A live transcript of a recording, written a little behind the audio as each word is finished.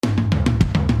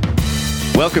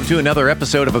Welcome to another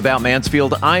episode of About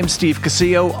Mansfield. I'm Steve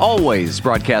Casillo, always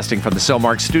broadcasting from the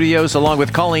Cellmark Studios, along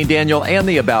with Colleen Daniel and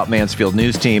the About Mansfield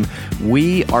news team.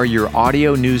 We are your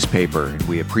audio newspaper.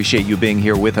 We appreciate you being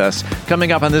here with us.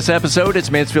 Coming up on this episode,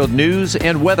 it's Mansfield news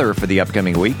and weather for the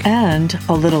upcoming week. And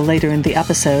a little later in the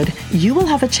episode, you will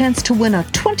have a chance to win a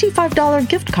 $25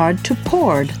 gift card to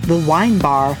Poured, the wine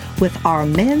bar, with our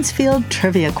Mansfield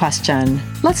trivia question.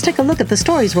 Let's take a look at the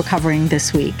stories we're covering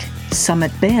this week.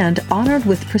 Summit Band honored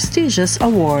with prestigious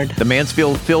award. The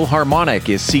Mansfield Philharmonic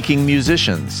is seeking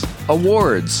musicians,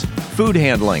 awards, food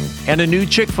handling, and a new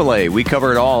Chick-fil-A. We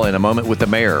cover it all in a moment with the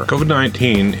mayor.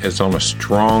 COVID-19 is on a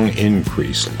strong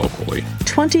increase locally.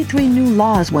 23 new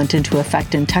laws went into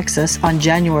effect in Texas on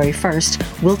January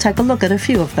 1st. We'll take a look at a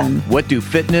few of them. What do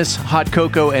fitness, hot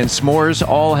cocoa, and s'mores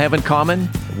all have in common?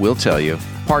 We'll tell you.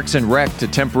 Parks and Rec to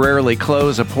temporarily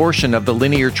close a portion of the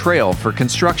linear trail for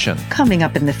construction. Coming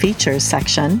up in the features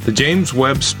section, The James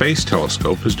Webb Space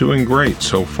Telescope is doing great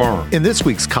so far. In this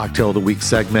week's Cocktail of the Week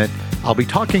segment, I'll be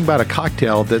talking about a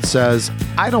cocktail that says,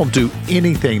 I don't do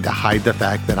anything to hide the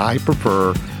fact that I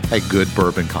prefer a good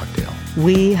bourbon cocktail.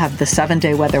 we have the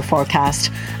 7-day weather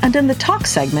forecast. And in the talk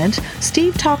segment,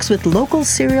 Steve talks with local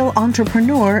cereal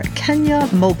entrepreneur Kenya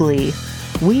Mobley.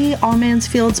 We are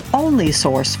Mansfield's only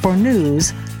source for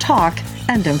news, talk,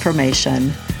 and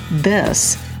information.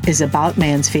 This is About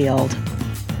Mansfield.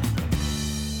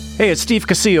 Hey, it's Steve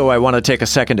Casillo. I want to take a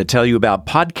second to tell you about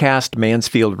Podcast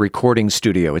Mansfield Recording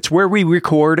Studio. It's where we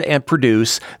record and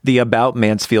produce the About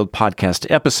Mansfield podcast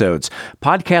episodes.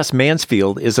 Podcast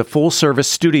Mansfield is a full-service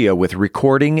studio with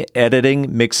recording,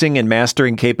 editing, mixing, and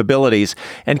mastering capabilities,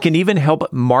 and can even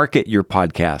help market your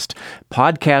podcast.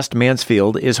 Podcast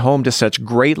Mansfield is home to such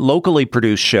great locally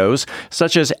produced shows,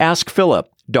 such as Ask Philip,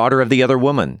 Daughter of the Other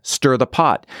Woman, Stir the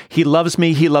Pot, He Loves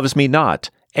Me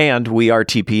Not, and We Are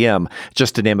TPM,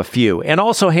 just to name a few, and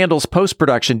also handles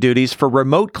post-production duties for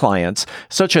remote clients,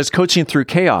 such as Coaching Through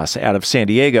Chaos out of San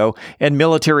Diego and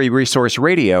Military Resource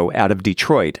Radio out of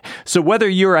Detroit. So whether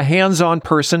you're a hands-on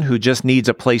person who just needs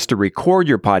a place to record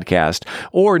your podcast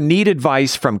or need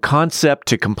advice from concept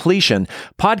to completion,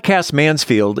 Podcast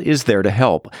Mansfield is there to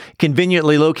help.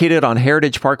 Conveniently located on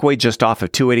Heritage Parkway just off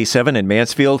of 287 in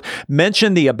Mansfield,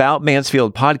 mention the About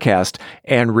Mansfield podcast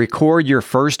and record your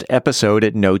first episode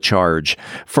at no charge.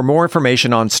 For more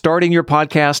information on starting your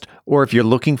podcast, or if you're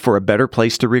looking for a better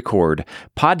place to record,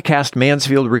 Podcast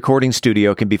Mansfield Recording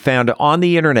Studio can be found on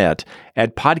the internet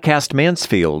at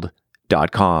podcastmansfield.com.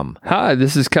 Hi,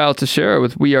 this is Kyle Teixeira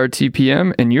with We Are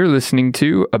TPM, and you're listening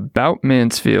to About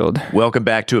Mansfield. Welcome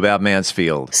back to About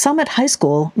Mansfield. Summit High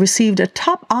School received a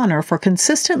top honor for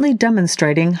consistently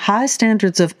demonstrating high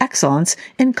standards of excellence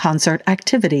in concert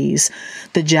activities.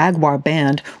 The Jaguar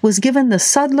Band was given the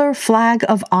Sudler Flag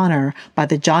of Honor by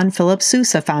the John Philip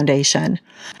Sousa Foundation.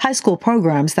 High school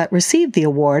programs that received the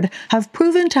award have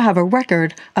proven to have a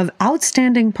record of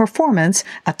outstanding performance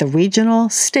at the regional,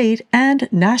 state, and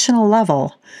national level.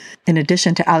 In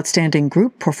addition to outstanding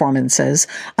group performances,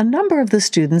 a number of the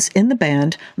students in the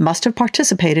band must have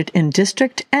participated in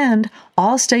district and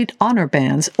all-state honor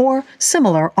bands or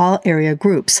similar all-area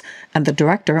groups, and the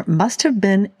director must have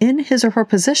been in his or her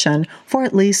position for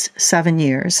at least 7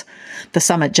 years. The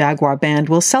Summit Jaguar Band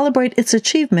will celebrate its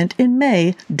achievement in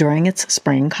May during its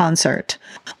spring concert.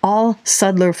 All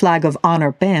Sudler Flag of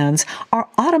Honor bands are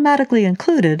automatically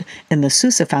included in the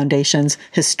Sousa Foundation's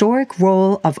historic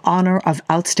Roll of Honor of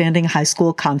Outstanding High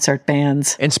School Concert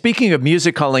Bands. And speaking of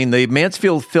music, Colleen, the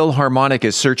Mansfield Philharmonic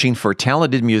is searching for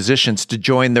talented musicians to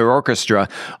join their orchestra.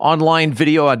 Online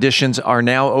video auditions are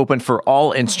now open for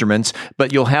all instruments,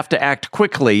 but you'll have to act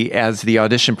quickly as the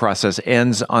audition process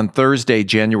ends on Thursday,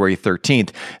 January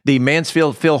 13th. The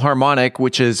Mansfield Philharmonic,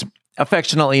 which is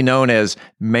affectionately known as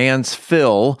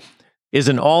Mansphil, is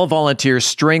an all-volunteer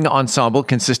string ensemble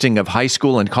consisting of high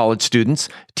school and college students,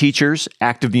 teachers,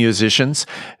 active musicians,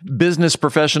 business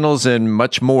professionals, and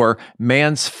much more.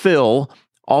 Mansphil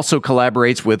also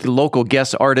collaborates with local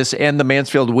guest artists and the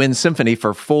Mansfield Wind Symphony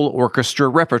for full orchestra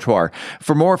repertoire.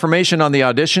 For more information on the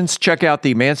auditions, check out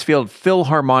the Mansfield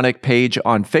Philharmonic page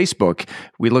on Facebook.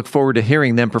 We look forward to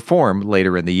hearing them perform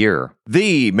later in the year.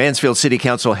 The Mansfield City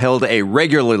Council held a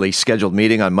regularly scheduled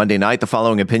meeting on Monday night. The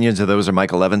following opinions of those of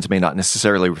Michael Evans may not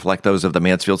necessarily reflect those of the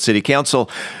Mansfield City Council.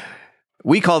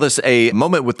 We call this a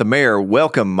moment with the mayor.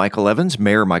 Welcome, Michael Evans,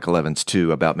 Mayor Michael Evans,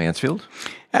 to About Mansfield.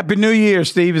 Happy New Year,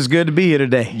 Steve. It's good to be here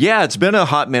today. Yeah, it's been a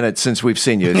hot minute since we've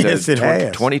seen you. Yes, it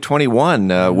has. 2021.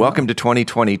 Welcome to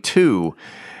 2022.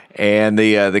 And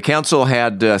the council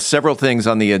had several things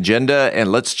on the agenda,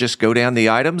 and let's just go down the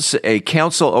items. A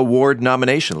council award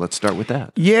nomination. Let's start with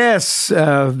that. Yes,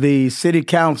 the city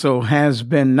council has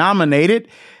been nominated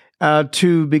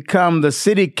to become the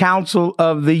City Council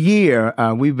of the Year.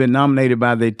 We've been nominated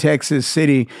by the Texas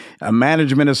City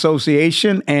Management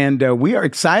Association, and we are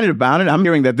excited about it. I'm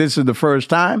hearing that this is the first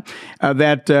time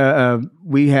that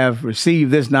we have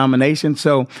received this nomination,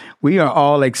 so we are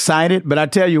all excited. But I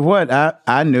tell you what,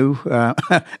 I knew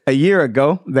a year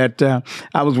ago that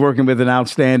I was working with an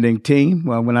outstanding team.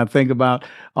 Well, when I think about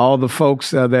all the folks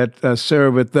that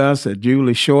serve with us,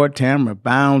 Julie Short, Tamara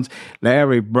Bounds,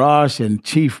 Larry Brosh, and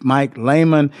Chief Mike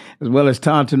Lehman, as well as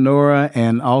Tantanora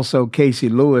and also Casey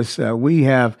Lewis, we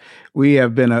have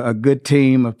been a good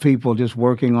team of people just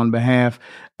working on behalf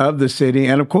of the city.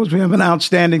 And of course, we have an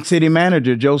outstanding city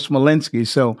manager, Joe Smolinski.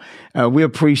 So we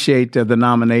appreciate the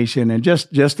nomination and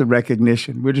just the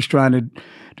recognition. We're just trying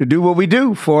to do what we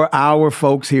do for our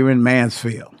folks here in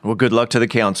Mansfield. Well, good luck to the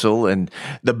council. And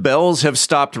the bells have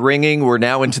stopped ringing. We're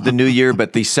now into the new year,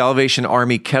 but the Salvation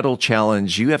Army Kettle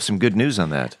Challenge, you have some good news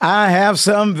on that. I have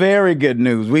some very good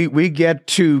news. We get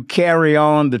to carry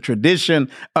on the tradition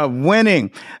of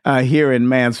winning here in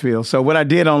Mansfield. So what I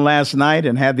did on last night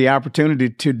and had the opportunity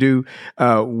to do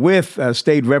with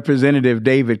State Representative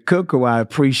David Cook, who I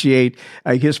appreciate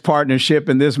his partnership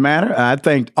in this matter. I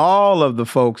thanked all of the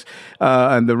folks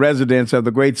and the residents of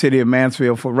the great city of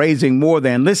Mansfield for raising more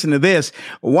than, listen to this,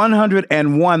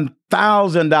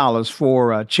 $101,000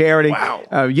 for charity. Wow.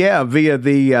 Via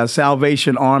the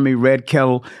Salvation Army Red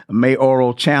Kettle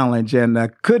Mayoral Challenge.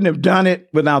 And couldn't have done it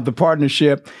without the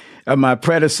partnership of my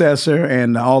predecessor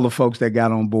and all the folks that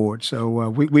got on board. So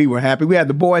we were happy. We had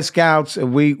the Boy Scouts,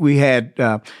 we had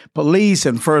police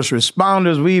and first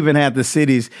responders. We even had the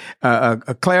city's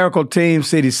a clerical team,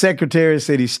 city secretary,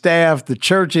 city staff, the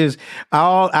churches,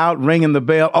 all out ringing the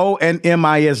bell. Oh, and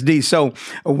MISD. So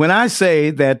when I say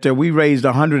that we raised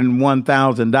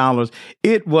 $101,000,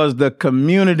 it was the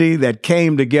community that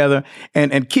came together.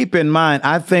 And keep in mind,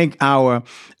 I think our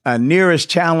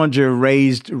nearest challenger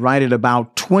raised right at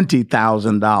about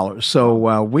 $20,000.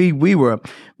 So we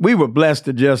were blessed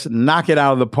to just knock it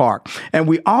out of the park. And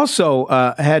we also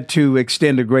had to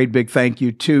extend a great big thank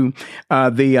you to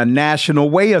the National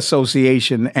Way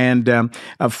Association, and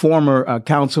a former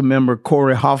council member,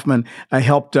 Corey Hoffman,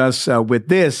 helped us with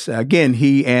this. Again,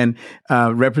 he and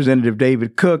Representative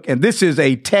David Cook. And this is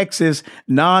a Texas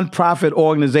nonprofit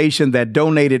organization that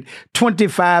donated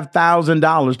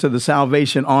 $25,000 to the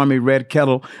Salvation Army Red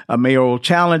Kettle Mayoral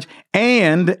Challenge,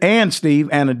 and Steve,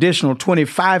 an additional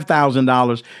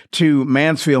 $25,000 to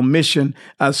Mansfield Mission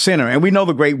Center. And we know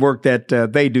the great work that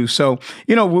they do. So,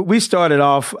 we started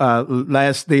off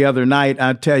the other night,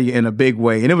 I tell you, in a big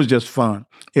way, and it was just fun.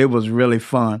 It was really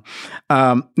fun.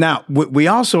 Now, we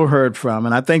also heard from,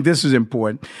 and I think this is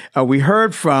important, we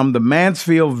heard from the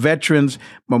Mansfield Veterans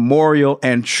Memorial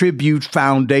and Tribute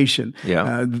Foundation.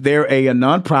 Yeah. They're a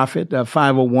nonprofit,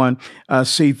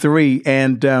 501c3,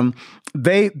 and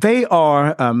they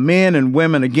are men and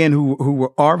women, again,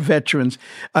 who are veterans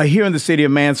here in the city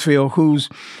of Mansfield, whose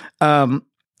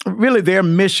really their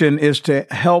mission is to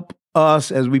help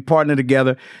us as we partner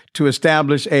together to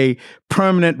establish a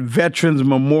permanent veterans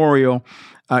memorial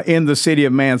in the city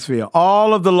of Mansfield.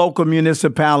 All of the local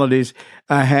municipalities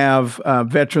have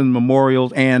veteran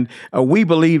memorials, and we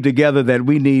believe together that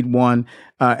we need one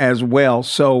as well.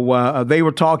 So they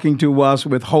were talking to us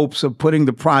with hopes of putting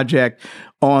the project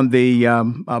on the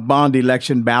bond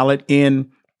election ballot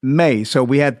in May. So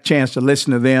we had a chance to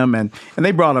listen to them, and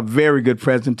they brought a very good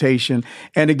presentation.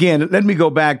 And again, let me go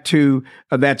back to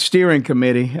that steering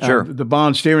committee, sure. The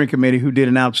bond steering committee, who did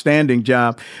an outstanding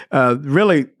job.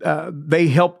 Really, they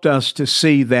helped us to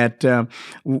see that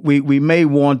we may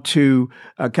want to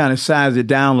kind of size it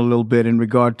down a little bit in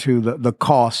regard to the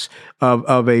costs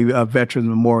of a veteran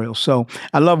memorial. So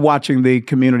I love watching the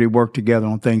community work together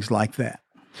on things like that.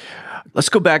 Let's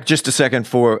go back just a second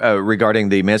for regarding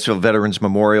the Mansfield Veterans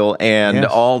Memorial and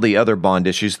all the other bond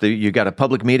issues. You got a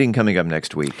public meeting coming up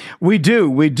next week. We do.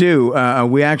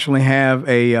 We actually have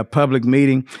a public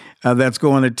meeting that's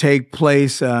going to take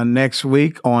place next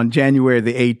week on January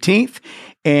the 18th.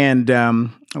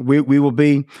 And we will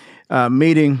be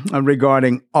meeting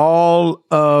regarding all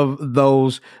of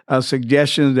those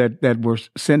suggestions that were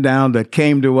sent down, that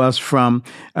came to us from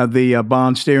the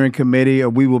bond steering committee.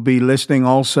 We will be listening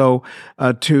also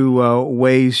to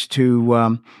ways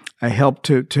to help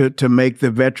to make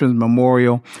the Veterans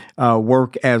Memorial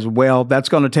work as well. That's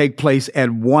going to take place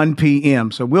at 1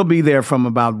 p.m. So we'll be there from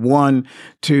about 1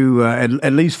 to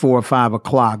at least 4 or 5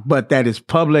 o'clock. But that is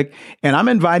public, and I'm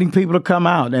inviting people to come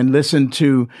out and listen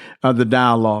to the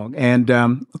dialogue. And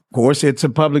of course, it's a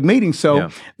public meeting, so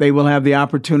they will have the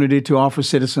opportunity to offer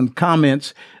citizen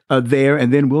comments there,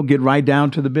 and then we'll get right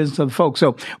down to the business of the folks.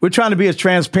 So we're trying to be as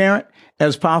transparent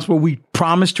as possible. We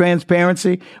promised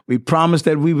transparency. We promised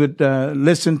that we would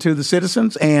listen to the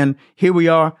citizens, and here we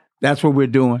are. That's what we're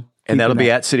doing. And that'll be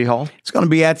at City Hall? It's going to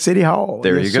be at City Hall.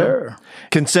 There yes, you go. Sir.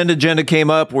 Consent agenda came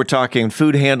up. We're talking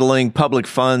food handling, public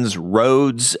funds,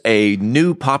 roads, a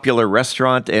new popular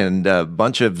restaurant, and a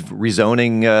bunch of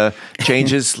rezoning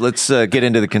changes. Let's get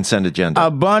into the consent agenda.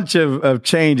 A bunch of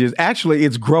changes. Actually,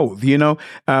 it's growth. You know,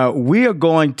 we are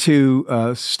going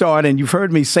to start, and you've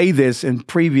heard me say this in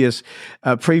previous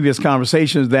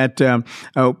conversations, that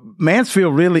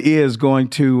Mansfield really is going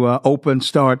to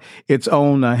start its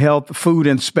own health food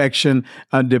inspection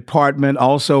department,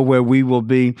 also where we will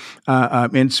be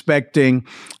inspecting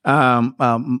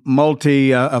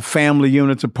multi-family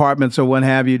units, apartments, or what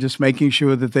have you, just making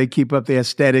sure that they keep up the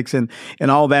aesthetics and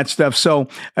all that stuff. So,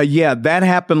 that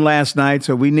happened last night.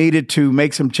 So we needed to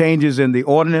make some changes in the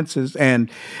ordinances,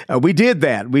 and we did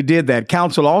that.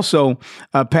 Council also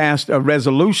passed a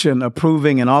resolution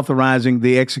approving and authorizing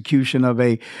the execution of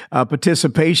a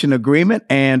participation agreement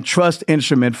and trust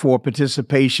instrument for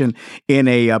participation in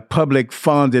a public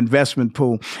fund investment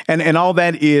pool. And all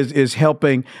that is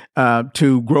helping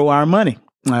to grow our money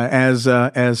as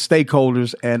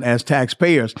stakeholders and as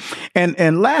taxpayers.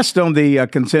 And last on the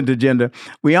consent agenda,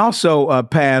 we also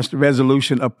passed a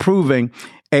resolution approving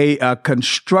a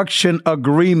construction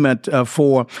agreement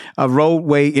for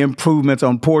roadway improvements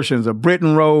on portions of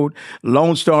Britton Road,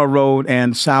 Lone Star Road,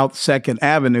 and South 2nd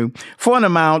Avenue for an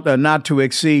amount not to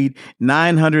exceed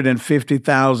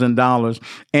 $950,000.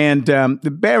 And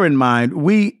bear in mind,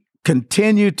 we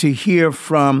continue to hear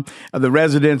from the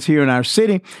residents here in our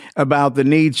city about the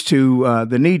need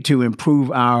to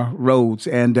improve our roads,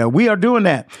 and we are doing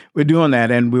that. We're doing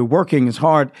that, and we're working as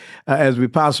hard as we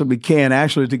possibly can,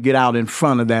 actually, to get out in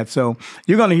front of that. So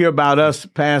you're going to hear about us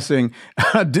passing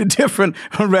different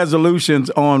resolutions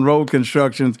on road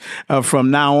constructions from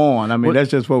now on. I mean,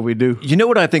 that's just what we do. You know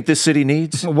what I think this city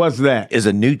needs? What's that? Is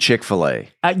a new Chick-fil-A.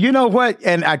 You know what?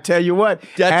 And I tell you what.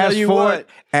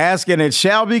 Ask and it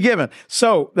shall be given.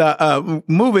 So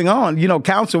moving on,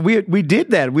 council, we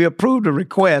did that. We approved a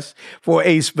request for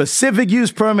a specific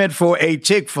use permit for a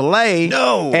Chick-fil-A.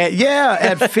 No. At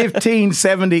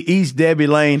 1570 East Debbie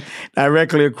Lane,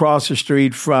 directly across the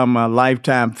street from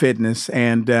Lifetime Fitness.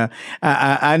 And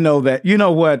I know that, you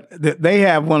know what, they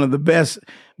have one of the best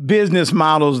business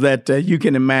models that you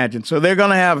can imagine. So they're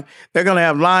going to have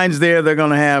lines there. They're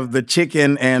going to have the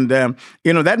chicken, and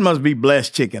that must be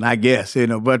blessed chicken, I guess.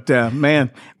 But man,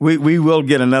 we will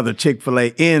get another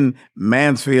Chick-fil-A in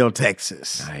Mansfield,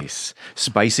 Texas. Nice,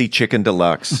 spicy chicken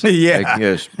deluxe. Yeah.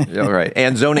 Yes. All right,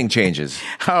 and zoning changes.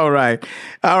 All right.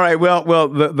 Well,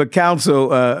 the council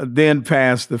then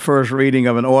passed the first reading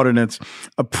of an ordinance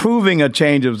approving a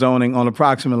change of zoning on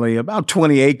approximately about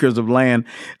 20 acres of land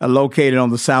located on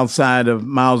the south side of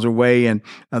Mauser Way. And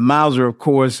Mauser, of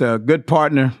course, a good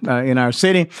partner in our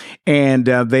city, and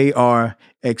they are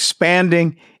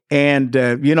expanding. And,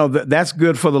 that's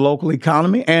good for the local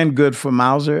economy and good for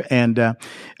Mauser. And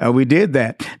we did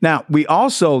that. Now, we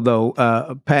also, though,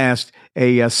 passed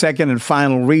a second and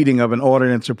final reading of an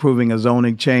ordinance approving a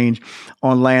zoning change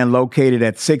on land located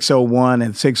at 601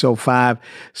 and 605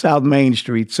 South Main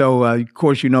Street. So, of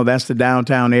course, that's the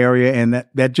downtown area, and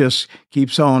that just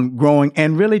keeps on growing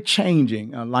and really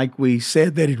changing like we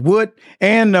said that it would.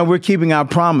 And we're keeping our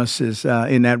promises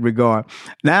in that regard.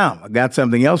 Now, I got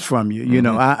something else from you.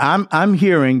 I'm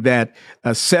hearing that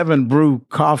 7 Brew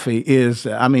coffee is,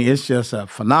 it's just a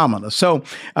phenomenon. So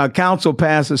council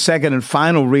passed a second and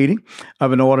final reading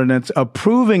of an ordinance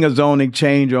approving a zoning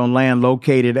change on land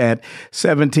located at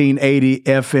 1780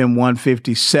 FM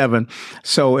 157.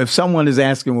 So if someone is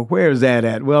asking, well, where is that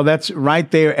at? Well, that's right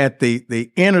there at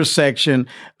the intersection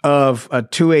of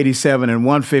 287 and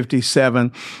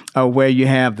 157, where you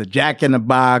have the Jack in the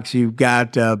Box, you've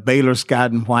got Baylor,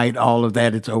 Scott and White, all of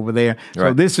that. It's over there. Right.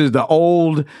 So this is the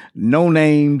old,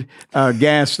 no-named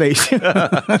gas station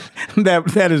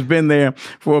that has been there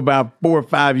for about 4 or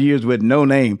 5 years with no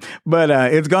name. But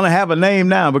it's going to have a name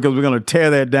now because we're going to tear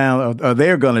that down, or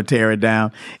they're going to tear it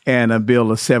down and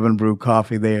build a 7 Brew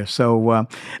coffee there. So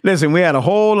listen, we had a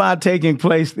whole lot taking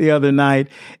place the other night,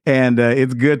 and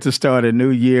it's good to start a new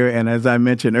year year. And as I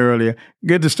mentioned earlier,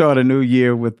 good to start a new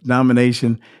year with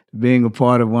nomination being a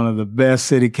part of one of the best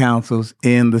city councils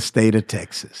in the state of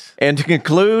Texas. And to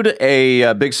conclude,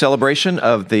 a big celebration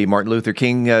of the Martin Luther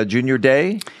King Jr.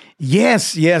 Day.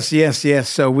 Yes.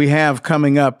 So we have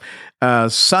coming up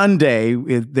Sunday,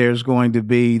 there's going to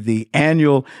be the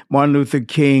annual Martin Luther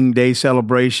King Day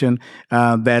celebration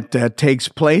that takes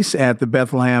place at the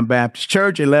Bethlehem Baptist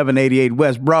Church, 1188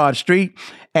 West Broad Street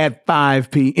at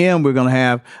 5 p.m. We're going to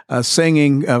have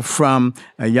singing from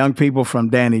young people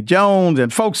from Danny Jones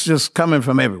and folks just coming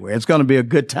from everywhere. It's going to be a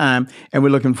good time, and we're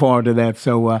looking forward to that.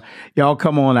 So y'all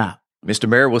come on out. Mr.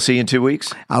 Mayor, we'll see you in 2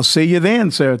 weeks. I'll see you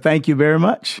then, sir. Thank you very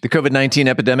much. The COVID-19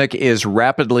 epidemic is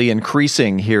rapidly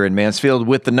increasing here in Mansfield.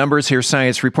 With the numbers, here's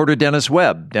science reporter Dennis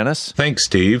Webb. Dennis? Thanks,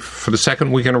 Steve. For the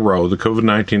second week in a row, the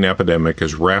COVID-19 epidemic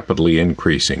is rapidly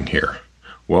increasing here.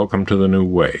 Welcome to the new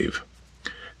wave.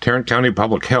 Tarrant County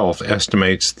Public Health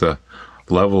estimates the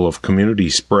level of community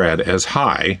spread as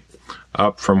high,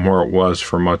 up from where it was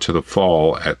for much of the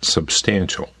fall at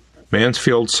substantial.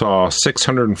 Mansfield saw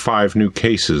 605 new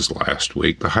cases last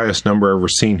week, the highest number ever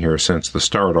seen here since the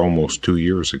start almost 2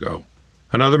 years ago.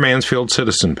 Another Mansfield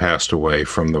citizen passed away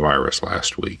from the virus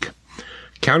last week.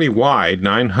 Countywide,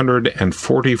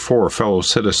 944 fellow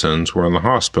citizens were in the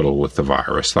hospital with the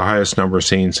virus, the highest number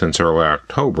seen since early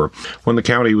October, when the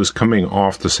county was coming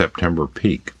off the September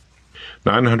peak.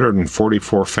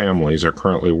 944 families are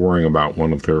currently worrying about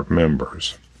one of their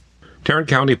members. Tarrant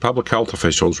County public health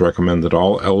officials recommend that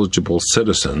all eligible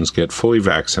citizens get fully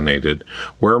vaccinated,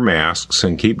 wear masks,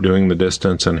 and keep doing the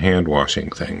distance and hand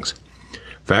washing things.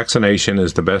 Vaccination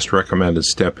is the best recommended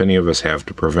step any of us have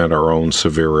to prevent our own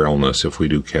severe illness if we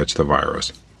do catch the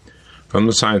virus. From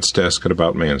the Science Desk at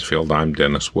About Mansfield, I'm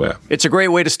Dennis Webb. It's a great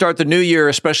way to start the new year,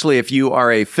 especially if you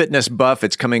are a fitness buff.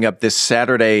 It's coming up this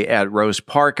Saturday at Rose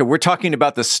Park. We're talking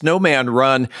about the Snowman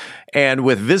Run. And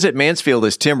with Visit Mansfield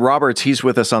is Tim Roberts. He's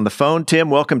with us on the phone. Tim,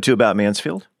 welcome to About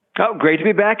Mansfield. Oh, great to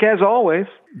be back as always.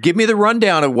 Give me the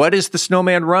rundown of what is the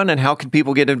Snowman Run and how can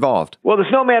people get involved? Well, the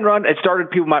Snowman Run, it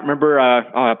started, people might remember,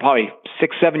 probably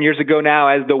 6-7 years ago now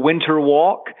as the Winter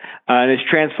Walk. And it's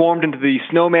transformed into the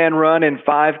Snowman Run and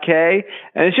 5K.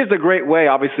 And it's just a great way.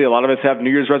 Obviously, a lot of us have New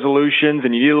Year's resolutions,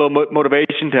 and you need a little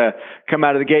motivation to come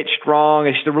out of the gate strong.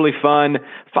 It's just a really fun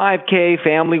 5K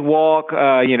family walk,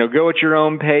 go at your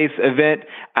own pace event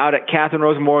out at Catherine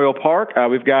Rose Memorial Park.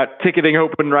 We've got ticketing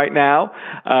open right now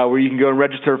where you can go and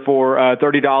register for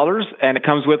 $30. And it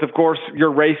comes with, of course,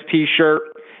 your race T-shirt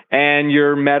and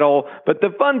your medal. But the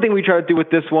fun thing we try to do with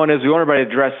this one is we want everybody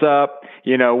to dress up,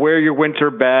 wear your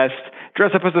winter best,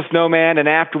 dress up as a snowman, and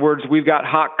afterwards we've got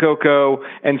hot cocoa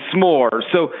and s'mores.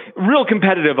 So real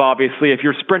competitive, obviously, if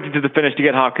you're sprinting to the finish to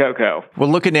get hot cocoa. Well,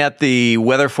 looking at the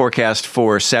weather forecast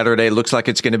for Saturday, looks like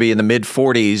it's going to be in the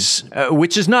mid-40s,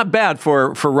 which is not bad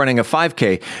for running a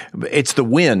 5K. It's the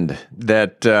wind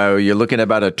that you're looking at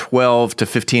about a 12 to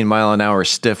 15 mile an hour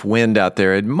stiff wind out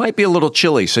there. It might be a little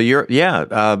chilly, so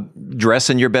dress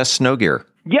in your best snow gear.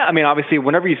 Yeah, I mean, obviously,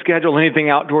 whenever you schedule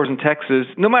anything outdoors in Texas,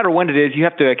 no matter when it is, you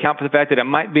have to account for the fact that it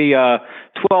might be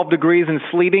 12 degrees and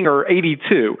sleeting or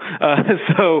 82.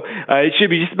 So it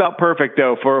should be just about perfect,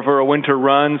 though, for a winter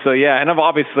run. So, yeah, and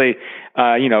obviously,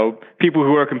 people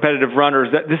who are competitive runners,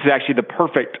 this is actually the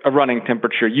perfect running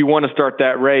temperature. You want to start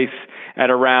that race at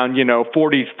around,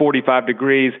 40, 45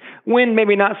 degrees. Wind,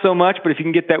 maybe not so much, but if you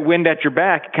can get that wind at your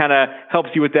back, it kind of helps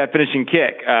you with that finishing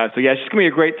kick. So, yeah, it's just going to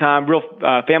be a great time, real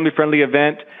family-friendly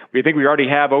event. We think we already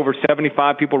have over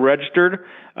 75 people registered.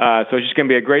 So it's just going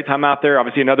to be a great time out there.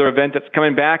 Obviously, another event that's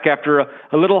coming back after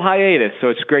a little hiatus. So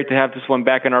it's great to have this one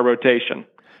back in our rotation.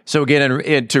 So again,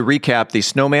 to recap, the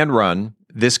Snowman Run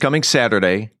this coming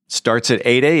Saturday starts at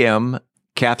 8 a.m.,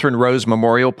 Catherine Rose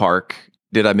Memorial Park.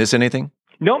 Did I miss anything?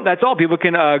 Nope, that's all. People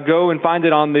can go and find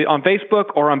it on Facebook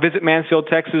or on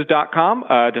visitmansfieldtexas.com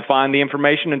to find the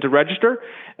information and to register.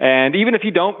 And even if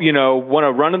you don't, want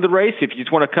to run in the race, if you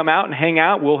just want to come out and hang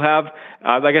out, we'll have,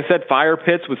 like I said, fire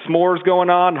pits with s'mores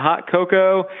going on, hot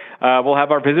cocoa. We'll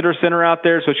have our visitor center out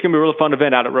there. So it's going to be a really fun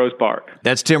event out at Rose Park.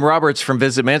 That's Tim Roberts from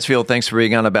Visit Mansfield. Thanks for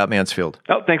being on About Mansfield.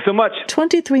 Oh, thanks so much.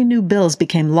 23 new bills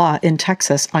became law in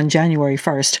Texas on January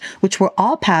 1st, which were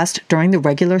all passed during the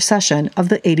regular session of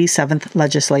the 87th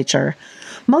legislature.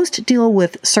 Most deal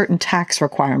with certain tax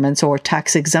requirements or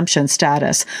tax exemption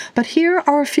status, but here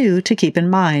are a few to keep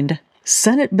in mind.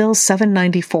 Senate Bill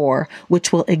 794,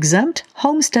 which will exempt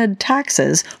homestead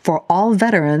taxes for all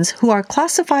veterans who are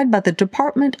classified by the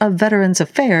Department of Veterans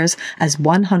Affairs as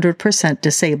 100%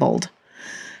 disabled.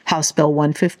 House Bill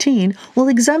 115 will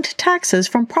exempt taxes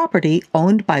from property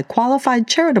owned by qualified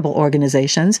charitable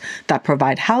organizations that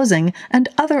provide housing and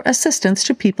other assistance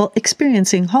to people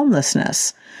experiencing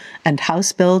homelessness. And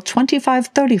House Bill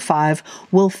 2535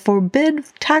 will forbid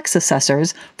tax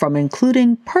assessors from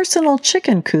including personal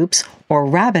chicken coops or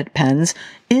rabbit pens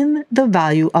in the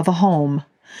value of a home.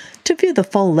 To view the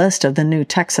full list of the new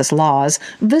Texas laws,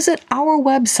 visit our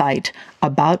website,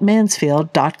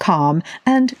 aboutmansfield.com,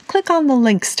 and click on the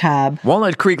Links tab.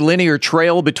 Walnut Creek Linear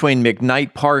Trail between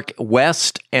McKnight Park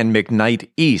West and McKnight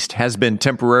East has been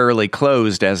temporarily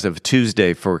closed as of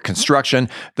Tuesday for construction.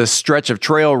 The stretch of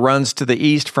trail runs to the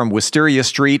east from Wisteria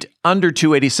Street under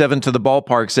 287 to the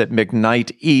ballparks at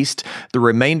McKnight East. The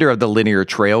remainder of the linear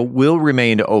trail will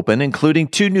remain open, including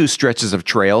 2 new stretches of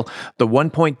trail, the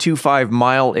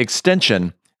 1.25-mile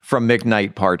extension from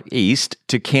McKnight Park East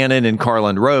to Cannon and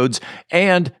Carlin Roads,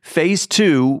 and Phase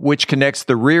 2, which connects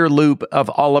the rear loop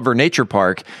of Oliver Nature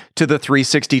Park to the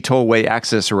 360 Tollway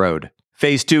Access Road.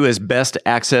 Phase 2 is best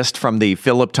accessed from the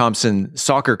Philip Thompson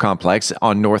Soccer Complex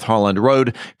on North Holland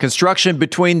Road. Construction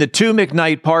between the 2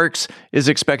 McKnight parks is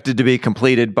expected to be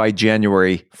completed by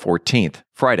January 14th,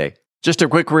 Friday. Just a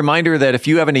quick reminder that if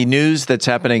you have any news that's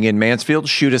happening in Mansfield,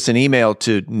 shoot us an email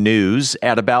to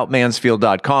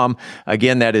news@aboutmansfield.com.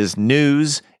 Again, that is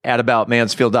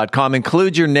news@aboutmansfield.com.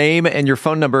 Include your name and your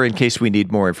phone number in case we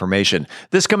need more information.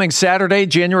 This coming Saturday,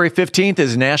 January 15th,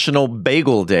 is National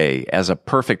Bagel Day. As a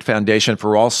perfect foundation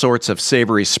for all sorts of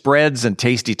savory spreads and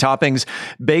tasty toppings,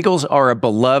 bagels are a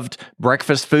beloved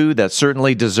breakfast food that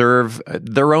certainly deserve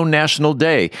their own national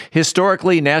day.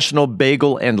 Historically, National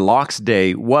Bagel and Lox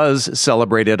Day was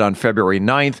celebrated on February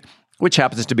 9th, which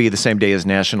happens to be the same day as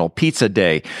National Pizza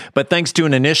Day. But thanks to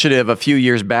an initiative a few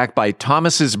years back by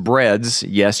Thomas's Breads,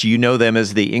 yes, you know them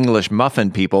as the English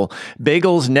muffin people,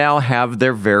 bagels now have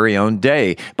their very own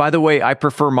day. By the way, I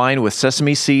prefer mine with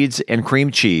sesame seeds and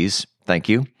cream cheese. Thank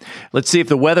you. Let's see if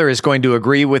the weather is going to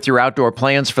agree with your outdoor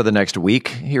plans for the next week.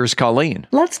 Here's Colleen.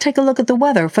 Let's take a look at the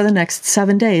weather for the next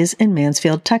 7 days in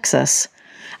Mansfield, Texas.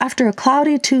 After a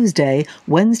cloudy Tuesday,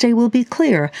 Wednesday will be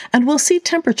clear, and we'll see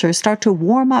temperatures start to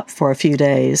warm up for a few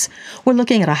days. We're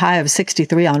looking at a high of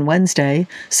 63 on Wednesday,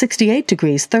 68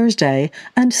 degrees Thursday,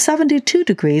 and 72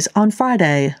 degrees on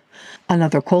Friday.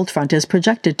 Another cold front is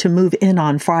projected to move in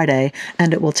on Friday,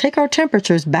 and it will take our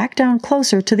temperatures back down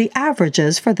closer to the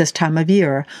averages for this time of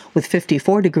year, with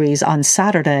 54 degrees on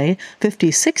Saturday,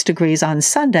 56 degrees on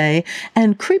Sunday,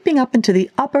 and creeping up into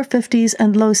the upper 50s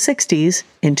and low 60s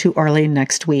into early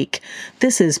next week.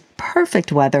 This is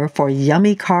perfect weather for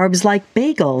yummy carbs like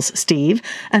bagels, Steve,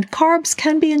 and carbs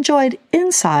can be enjoyed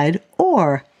inside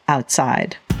or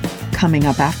outside. Coming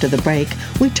up after the break,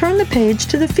 we turn the page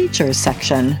to the features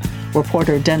section.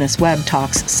 Reporter Dennis Webb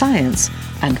talks science,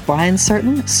 and Brian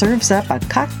Certain serves up a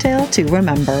cocktail to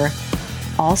remember.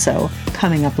 Also,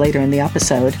 coming up later in the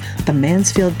episode, the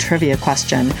Mansfield trivia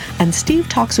question, and Steve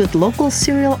talks with local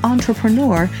serial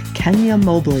entrepreneur Kenya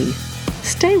Mobley.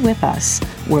 Stay with us.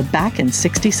 We're back in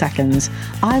 60 seconds.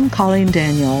 I'm Colleen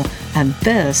Daniel, and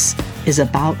this is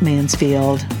About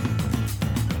Mansfield.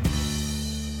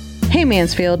 Hey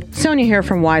Mansfield, Sonia here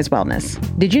from Wise Wellness.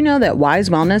 Did you know that Wise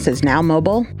Wellness is now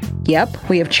mobile? Yep,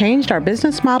 we have changed our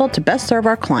business model to best serve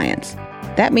our clients.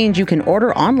 That means you can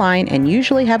order online and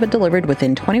usually have it delivered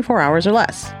within 24 hours or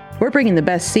less. We're bringing the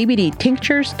best CBD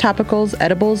tinctures, topicals,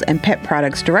 edibles, and pet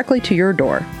products directly to your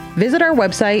door. Visit our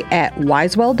website at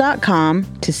wisewell.com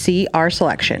to see our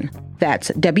selection.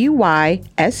 That's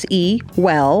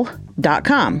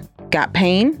WYSEwell.com. Got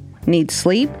pain? Need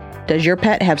sleep? Does your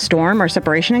pet have storm or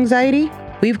separation anxiety?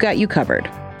 We've got you covered.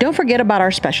 Don't forget about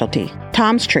our specialty,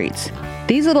 Tom's Treats.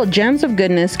 These little gems of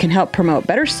goodness can help promote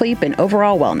better sleep and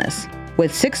overall wellness.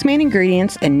 With 6 main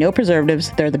ingredients and no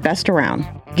preservatives, they're the best around.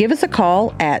 Give us a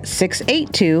call at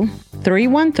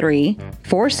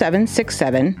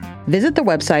 682-313-4767, visit the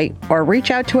website, or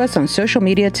reach out to us on social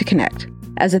media to connect.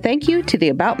 As a thank you to the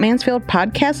About Mansfield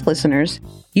podcast listeners,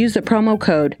 use the promo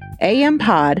code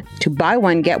AMPOD to buy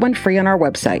one, get one free on our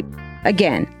website.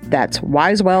 Again, that's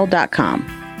wisewell.com.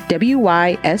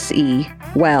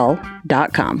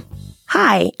 WYSEwell.com.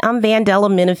 Hi, I'm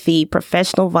Vandella Menifee,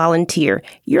 professional volunteer.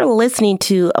 You're listening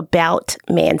to About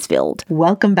Mansfield.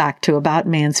 Welcome back to About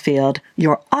Mansfield,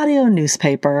 your audio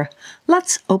newspaper.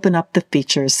 Let's open up the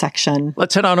features section.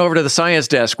 Let's head on over to the science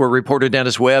desk where reporter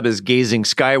Dennis Webb is gazing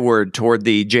skyward toward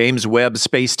the James Webb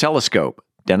Space Telescope.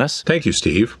 Dennis? Thank you,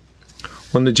 Steve.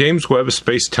 When the James Webb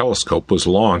Space Telescope was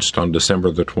launched on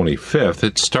December the 25th,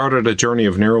 it started a journey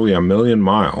of nearly 1 million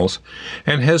miles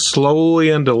and has slowly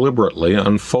and deliberately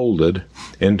unfolded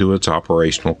into its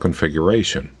operational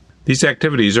configuration. These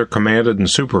activities are commanded and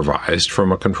supervised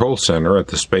from a control center at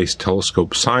the Space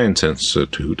Telescope Science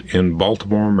Institute in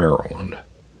Baltimore, Maryland.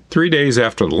 3 days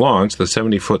after the launch, the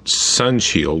 70-foot sun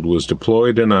shield was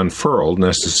deployed and unfurled,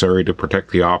 necessary to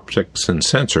protect the optics and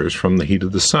sensors from the heat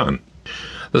of the sun.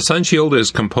 The sun shield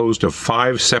is composed of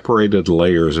 5 separated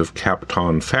layers of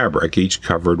Kapton fabric, each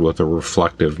covered with a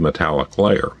reflective metallic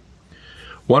layer.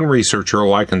 One researcher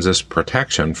likens this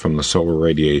protection from the solar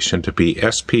radiation to be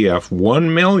SPF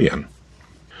 1 million.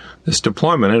 This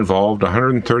deployment involved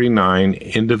 139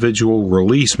 individual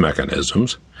release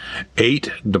mechanisms, 8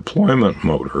 deployment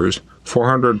motors,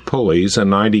 400 pulleys, and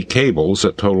 90 cables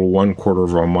that total 1/4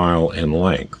 of a mile in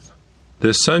length.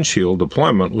 This sunshield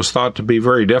deployment was thought to be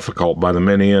very difficult by the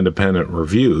many independent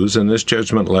reviews, and this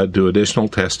judgment led to additional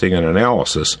testing and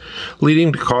analysis,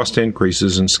 leading to cost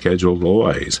increases and schedule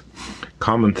delays.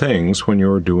 Common things when you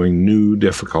are doing new,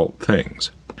 difficult things.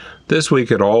 This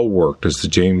week it all worked as the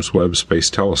James Webb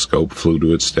Space Telescope flew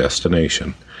to its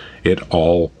destination. It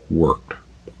all worked.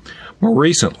 More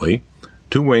recently,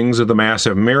 2 wings of the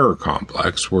massive mirror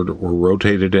complex were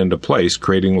rotated into place,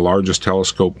 creating the largest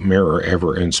telescope mirror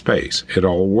ever in space. It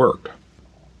all worked.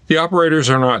 The operators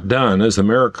are not done, as the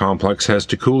mirror complex has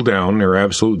to cool down near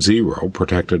absolute zero,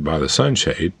 protected by the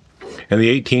sunshade, and the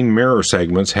 18 mirror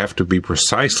segments have to be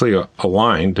precisely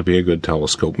aligned to be a good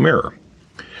telescope mirror.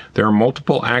 There are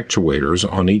multiple actuators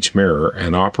on each mirror,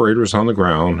 and operators on the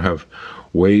ground have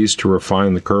ways to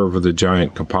refine the curve of the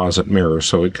giant composite mirror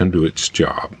so it can do its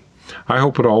job. I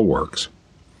hope it all works.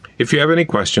 If you have any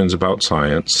questions about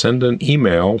science, send an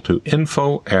email to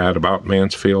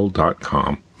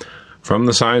info@aboutmansfield.com. From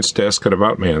the science desk at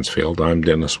About Mansfield, I'm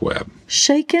Dennis Webb.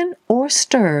 Shaken or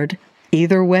stirred,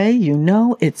 either way, you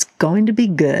know it's going to be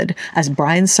good, as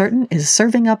Brian Certain is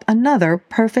serving up another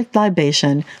perfect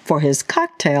libation for his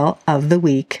cocktail of the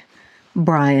week.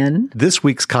 Brian. This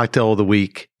week's cocktail of the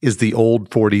week is the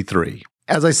Old 43.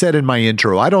 As I said in my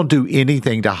intro, I don't do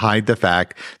anything to hide the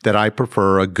fact that I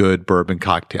prefer a good bourbon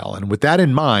cocktail. And with that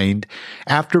in mind,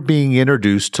 after being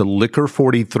introduced to Liquor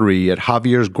 43 at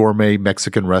Javier's Gourmet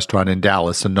Mexican Restaurant in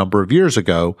Dallas a number of years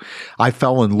ago, I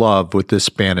fell in love with this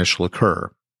Spanish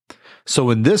liqueur. So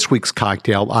in this week's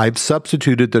cocktail, I've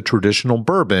substituted the traditional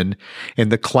bourbon in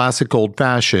the classic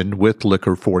old-fashioned with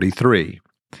Liquor 43.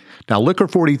 Now, Liquor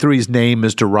 43's name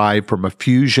is derived from a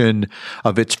fusion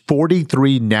of its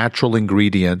 43 natural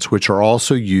ingredients, which are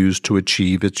also used to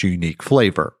achieve its unique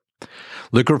flavor.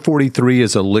 Liquor 43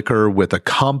 is a liquor with a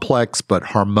complex but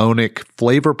harmonic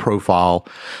flavor profile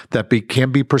that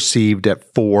can be perceived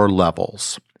at 4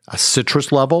 levels. A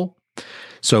citrus level,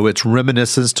 so it's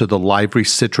reminiscence to the lively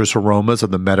citrus aromas of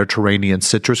the Mediterranean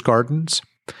citrus gardens.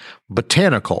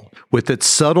 Botanical, with its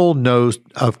subtle note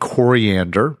of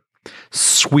coriander.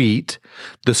 Sweet,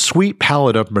 the sweet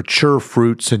palate of mature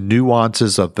fruits and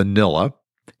nuances of vanilla.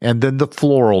 And then the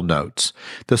floral notes,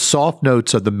 the soft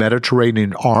notes of the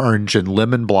Mediterranean orange and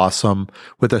lemon blossom,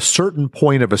 with a certain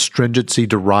point of astringency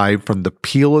derived from the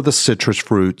peel of the citrus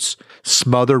fruits,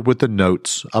 smothered with the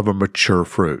notes of a mature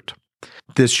fruit.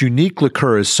 This unique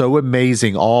liqueur is so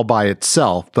amazing all by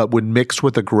itself, but when mixed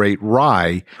with a great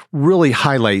rye, really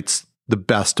highlights the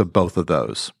best of both of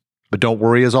those. But don't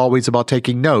worry, as always, about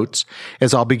taking notes,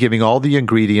 as I'll be giving all the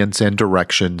ingredients and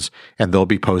directions, and they'll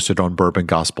be posted on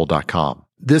bourbongospel.com.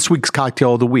 This week's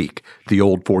cocktail of the week, the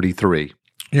Old 43.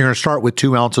 You're going to start with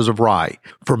 2 ounces of rye.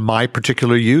 For my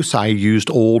particular use, I used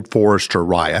Old Forester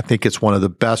rye. I think it's one of the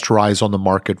best ryes on the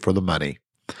market for the money.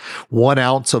 1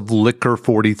 ounce of Liquor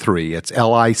 43. It's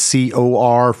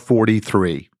LICOR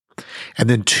 43. And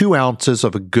then 2 ounces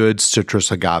of a good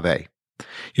citrus agave.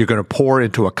 You're going to pour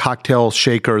into a cocktail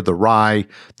shaker the rye,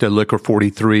 the Liquor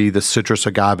 43, the citrus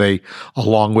agave,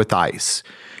 along with ice.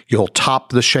 You'll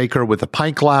top the shaker with a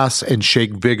pint glass and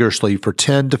shake vigorously for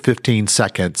 10 to 15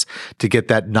 seconds to get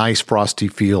that nice frosty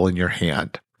feel in your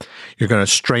hand. You're going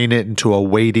to strain it into a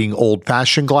waiting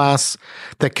old-fashioned glass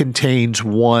that contains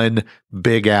 1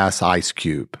 big-ass ice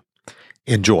cube.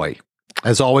 Enjoy.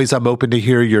 As always, I'm open to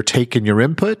hear your take and your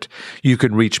input. You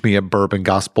can reach me at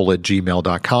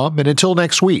bourbongospel@gmail.com. And until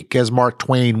next week, as Mark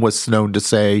Twain was known to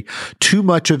say, too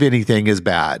much of anything is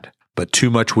bad, but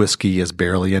too much whiskey is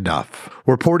barely enough.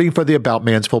 Reporting for the About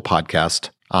Mansfield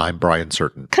podcast, I'm Brian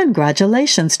Certain.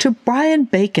 Congratulations to Brian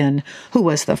Bacon, who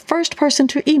was the first person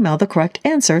to email the correct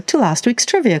answer to last week's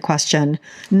trivia question.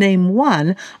 Name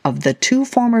 1 of the 2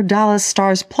 former Dallas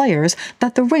Stars players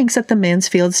that the rinks at the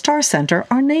Mansfield Star Center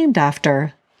are named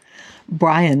after.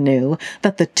 Brian knew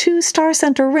that the 2 Star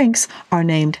Center rinks are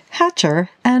named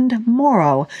Hatcher and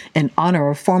Morrow in honor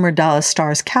of former Dallas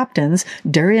Stars captains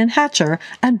Darian Hatcher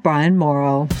and Brian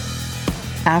Morrow.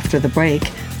 After the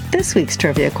break, This week's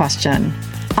trivia question.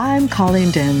 I'm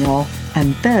Colleen Daniel,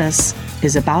 and this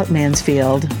is About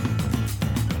Mansfield.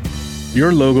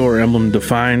 Your logo or emblem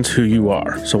defines who you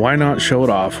are, so why not show it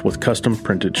off with custom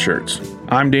printed shirts?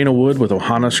 I'm Dana Wood with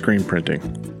Ohana Screen Printing.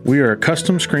 We are a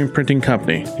custom screen printing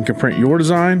company and can print your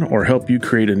design or help you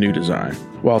create a new design.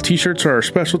 While t-shirts are our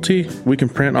specialty, we can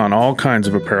print on all kinds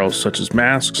of apparel such as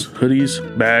masks,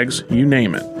 hoodies, bags, you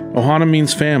name it. Ohana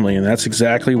means family, and that's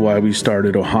exactly why we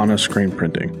started Ohana Screen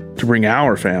Printing, to bring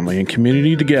our family and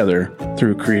community together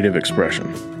through creative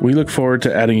expression. We look forward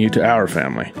to adding you to our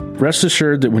family. Rest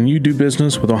assured that when you do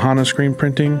business with Ohana Screen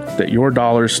Printing, that your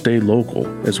dollars stay local,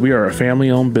 as we are a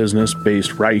family-owned business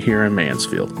based right here in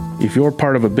Mansfield. If you're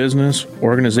part of a business,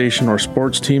 organization, or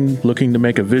sports team looking to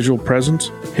make a visual presence,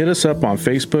 hit us up on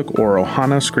Facebook or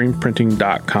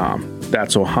ohanascreenprinting.com.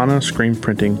 That's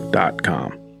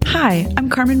ohanascreenprinting.com. Hi, I'm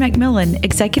Carmen McMillan,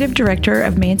 Executive Director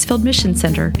of Mansfield Mission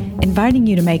Center, inviting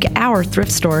you to make our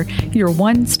thrift store your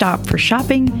one stop for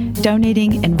shopping,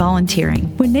 donating, and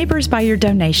volunteering. When neighbors buy your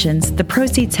donations, the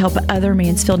proceeds help other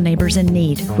Mansfield neighbors in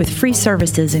need with free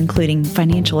services including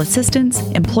financial assistance,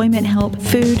 employment help,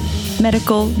 food,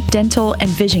 medical, dental, and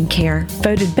vision care.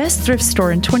 Voted Best Thrift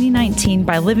Store in 2019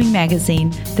 by Living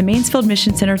Magazine, the Mansfield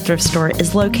Mission Center Thrift Store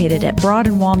is located at Broad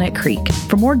and Walnut Creek.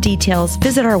 For more details,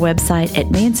 visit our website at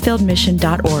mansfieldmission.org.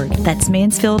 That's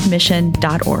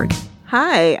mansfieldmission.org.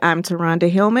 Hi, I'm Taronda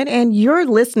Hillman, and you're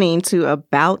listening to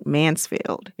About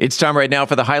Mansfield. It's time right now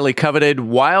for the highly coveted,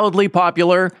 wildly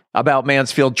popular About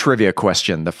Mansfield trivia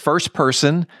question. The first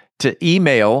person to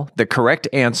email the correct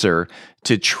answer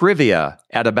to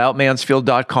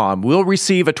trivia@aboutmansfield.com will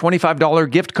receive a $25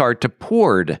 gift card to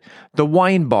Poured, the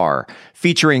wine bar,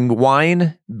 featuring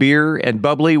wine, beer, and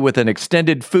bubbly with an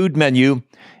extended food menu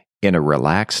in a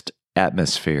relaxed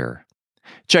atmosphere.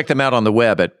 Check them out on the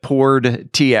web at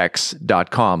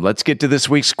pouredtx.com. Let's get to this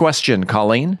week's question,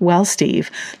 Colleen. Well, Steve,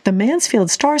 the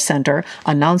Mansfield Star Center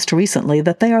announced recently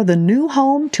that they are the new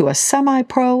home to a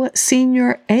semi-pro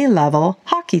senior A-level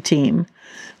hockey team.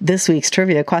 This week's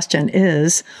trivia question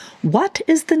is, what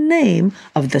is the name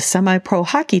of the semi-pro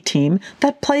hockey team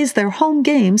that plays their home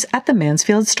games at the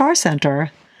Mansfield Star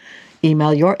Center?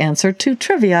 Email your answer to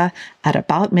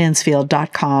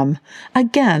trivia@aboutmansfield.com.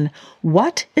 Again,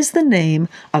 what is the name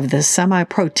of the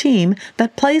semi-pro team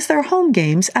that plays their home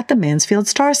games at the Mansfield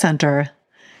Star Center?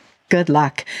 Good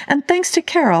luck, and thanks to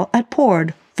Carol at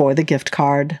Poured for the gift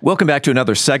card. Welcome back to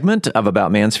another segment of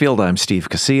About Mansfield. I'm Steve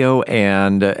Casillo,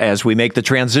 and as we make the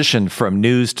transition from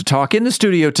news to talk, in the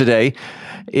studio today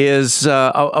is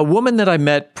a woman that I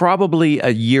met probably a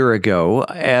year ago.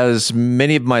 As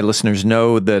many of my listeners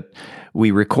know, that we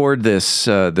record this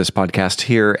podcast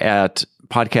here at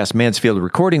Podcast Mansfield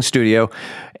Recording Studio.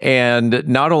 And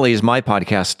not only is my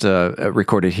podcast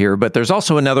recorded here, but there's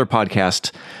also another podcast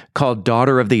called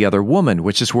Daughter of the Other Woman,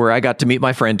 which is where I got to meet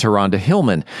my friend Taronda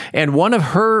Hillman. And one of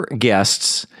her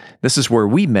guests, this is where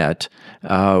we met,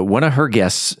 one of her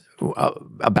guests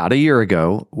about a year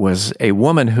ago was a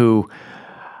woman who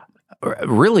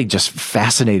really just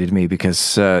fascinated me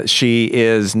because she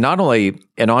is not only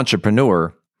an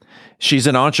entrepreneur, she's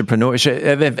an entrepreneur.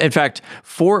 In fact,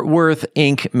 Fort Worth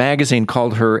Inc. magazine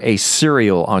called her a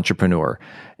serial entrepreneur.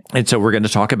 And so we're going to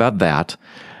talk about that.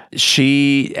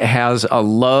 She has a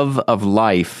love of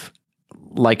life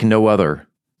like no other.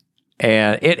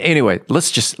 And anyway, let's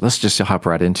just hop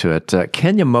right into it.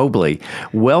 Kenya Mobley,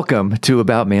 welcome to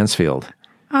About Mansfield.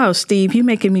 Oh, Steve, you're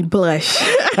making me blush.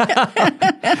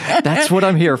 That's what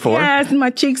I'm here for. Yes, my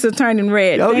cheeks are turning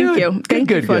red. Oh, Thank good. you.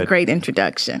 Thank you for good. a great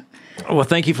introduction. Well,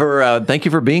 thank you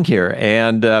for being here,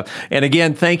 and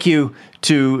again, thank you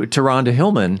to Taronda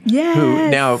Hillman, who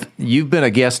now you've been a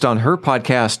guest on her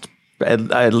podcast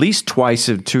at least twice,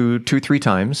 two, 3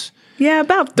 times. Yeah,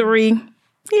 about 3.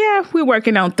 Yeah, we're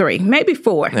working on 3, maybe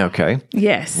 4. Okay.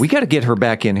 Yes. We got to get her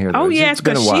back in here, though. Oh, yes, it's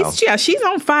been a while. She's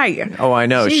on fire. Oh, I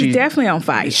know. She's definitely on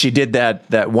fire. She did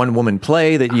that one-woman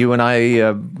play that you and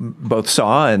I both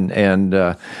saw,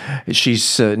 and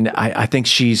she's. I think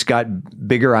she's got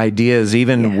bigger ideas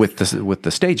even with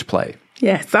the stage play.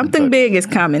 Yeah, something big is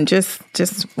coming.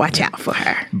 Just watch out for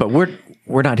her. But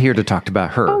we're not here to talk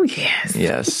about her. Oh, yes.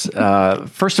 Yes.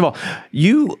 First of all,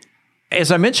 you. As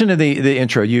I mentioned in the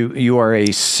intro, you are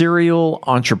a serial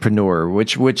entrepreneur,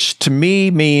 which to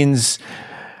me means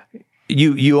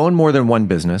you own more than one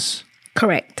business.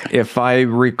 Correct. If I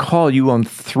recall, you own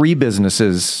 3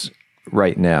 businesses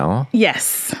right now.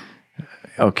 Yes.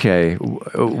 Okay.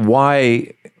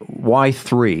 Why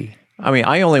 3? I mean,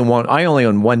 I only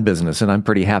own one business, and I'm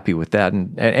pretty happy with that,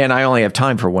 and I only have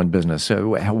time for one business.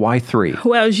 So why 3?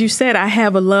 Well, as you said, I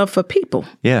have a love for people.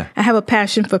 Yeah. I have a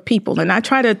passion for people, and I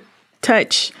try to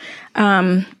touch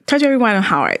everyone in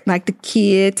heart, like the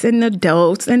kids and the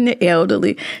adults and the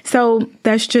elderly. So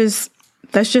that's just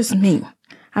me.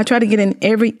 I try to get in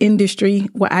every industry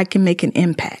where I can make an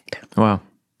impact. Wow.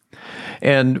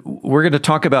 And we're going to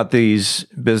talk about these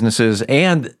businesses,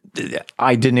 and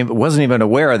I wasn't even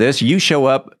aware of this. You show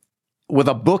up with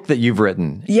a book that you've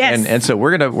written. Yes. And so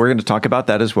we're going to talk about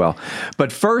that as well.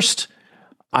 But first,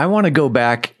 I want to go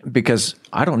back because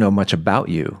I don't know much about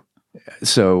you.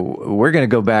 So we're going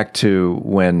to go back to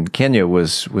when Kenya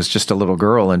was just a little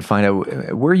girl and find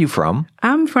out, where are you from?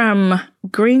 I'm from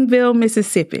Greenville,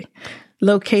 Mississippi,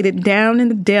 located down in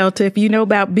the Delta. If you know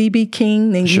about B.B.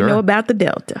 King, then you know about the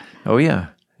Delta. Oh, yeah.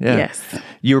 Yeah. Yes.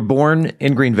 You were born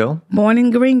in Greenville? Born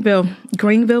in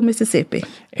Greenville, Mississippi.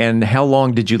 And how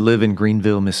long did you live in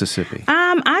Greenville, Mississippi?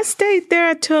 I stayed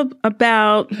there till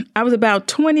I was about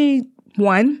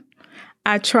 21.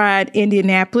 I tried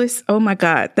Indianapolis. Oh my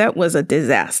God, that was a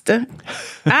disaster.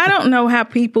 I don't know how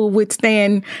people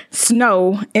withstand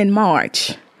snow in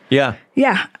March. Yeah.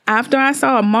 Yeah. After I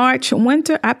saw a March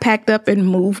winter, I packed up and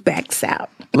moved back south.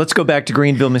 Let's go back to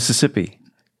Greenville, Mississippi.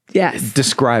 Yes.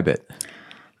 Describe it.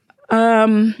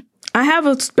 I have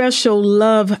a special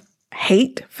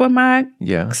love-hate for my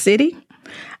city.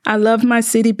 I love my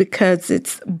city because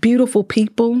it's beautiful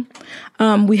people.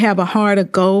 We have a heart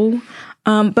of gold,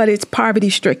 but it's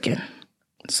poverty-stricken.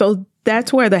 So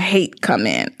that's where the hate come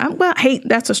in. Hate,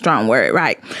 that's a strong word,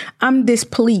 right? I'm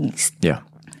displeased. Yeah.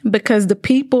 Because the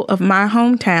people of my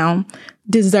hometown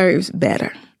deserves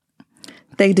better.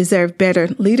 They deserve better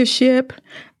leadership,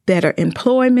 better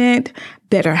employment,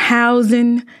 better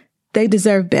housing. They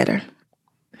deserve better.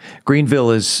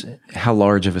 Greenville is how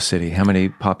large of a city? How many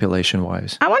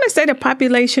population-wise? I want to say the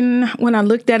population, when I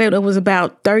looked at it, it was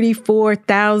about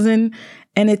 34,000,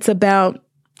 and it's about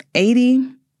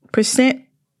 80%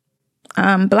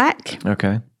 Black.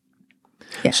 Okay.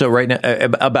 Yeah. So right now,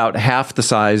 about half the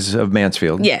size of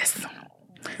Mansfield. Yes.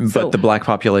 But the Black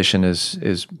population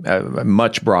is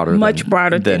much broader.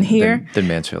 Than here. Than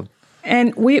Mansfield.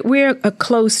 And we're a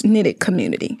close-knitted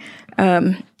community.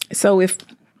 So if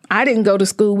I didn't go to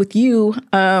school with you,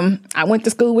 I went to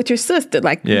school with your sister.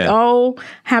 We all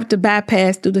have to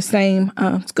bypass through the same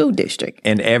school district.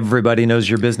 And everybody knows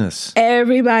your business.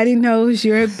 Everybody knows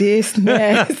your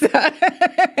business.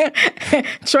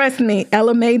 Trust me,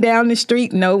 Ella May down the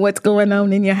street know what's going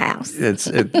on in your house.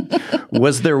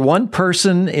 Was there one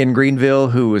person in Greenville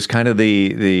who was kind of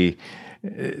the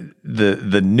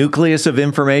nucleus of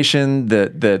information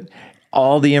that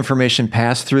all the information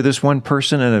passed through this one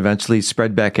person and eventually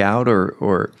spread back out,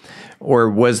 or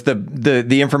was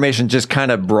the information just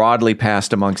kind of broadly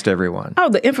passed amongst everyone? Oh,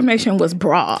 the information was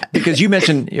broad. Because you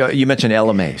mentioned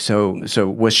Ella May. So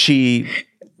was she?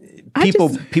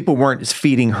 People weren't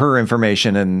feeding her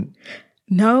information, and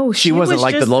no, she wasn't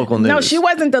like the local news. No, she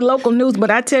wasn't the local news.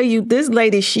 But I tell you, this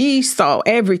lady, she saw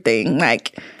everything.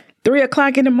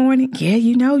 3:00 in the morning. Yeah,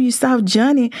 you saw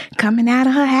Johnny coming out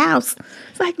of her house.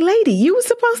 It's like, lady, you were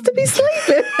supposed to be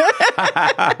sleeping.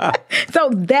 So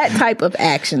that type of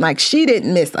action, she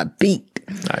didn't miss a beat.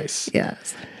 Nice.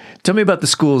 Yes. Tell me about the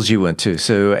schools you went to.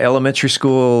 So elementary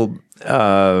school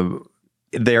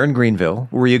there in Greenville.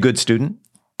 Were you a good student?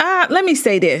 Let me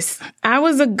say this. I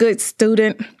was a good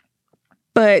student,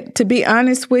 but to be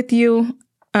honest with you,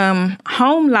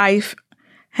 home life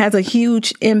has a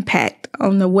huge impact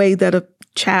on the way that a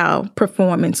child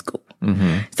performs in school.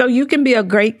 Mm-hmm. So you can be a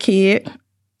great kid,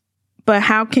 but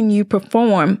how can you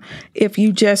perform if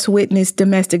you just witnessed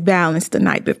domestic violence the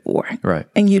night before? Right.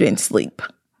 And you didn't sleep?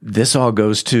 This all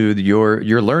goes to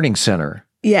your learning center.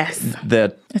 Yes.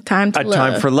 A time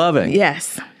for loving.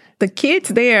 Yes. The kids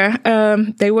there,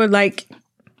 they were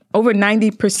over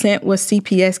 90% was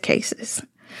CPS cases.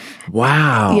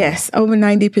 Wow. Yes, over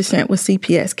 90% was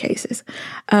CPS cases.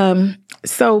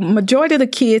 So majority of the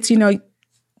kids,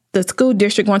 the school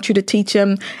district wants you to teach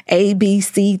them A, B,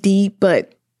 C, D,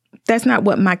 but that's not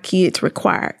what my kids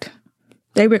required.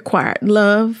 They required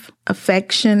love,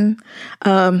 affection,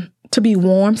 to be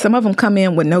warm. Some of them come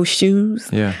in with no shoes.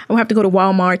 Yeah. I have to go to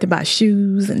Walmart to buy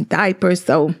shoes and diapers.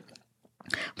 So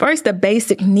first, the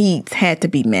basic needs had to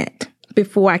be met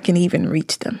before I can even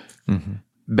reach them. Mm-hmm.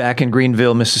 Back in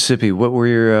Greenville, Mississippi, what were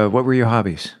your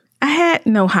hobbies? I had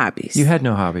no hobbies. You had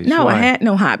no hobbies? No, Why? I had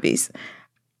no hobbies.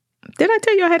 Did I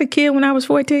tell you I had a kid when I was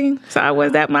 14? So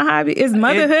was that my hobby? Is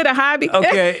motherhood a hobby?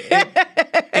 Okay.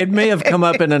 It may have come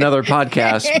up in another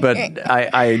podcast, but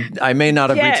I may not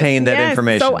have retained that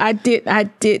information. So I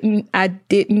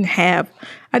didn't have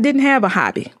a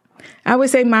hobby. I would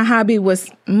say my hobby was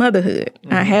motherhood.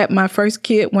 Mm-hmm. I had my first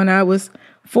kid when I was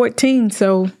 14,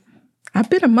 so I've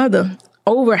been a mother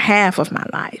over half of my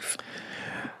life.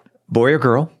 Boy or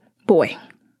girl? Boy.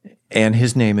 And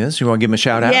his name is? You want to give him a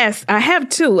shout out? Yes, I have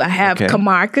two. I have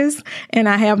Camarcus and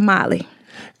I have Molly.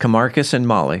 Camarcus and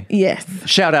Molly. Yes.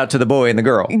 Shout out to the boy and the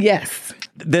girl. Yes.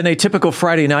 Then a typical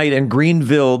Friday night in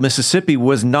Greenville, Mississippi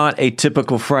was not a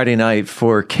typical Friday night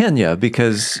for Kenya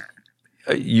because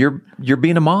you're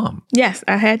being a mom. Yes,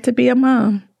 I had to be a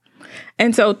mom.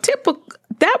 And so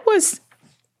that was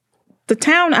the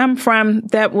town I'm from,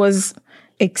 that was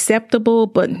acceptable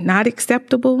but not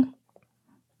acceptable,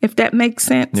 if that makes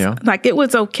sense. Yeah. Like it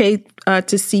was okay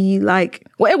to see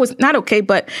it was not okay,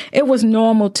 but it was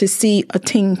normal to see a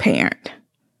teen parent.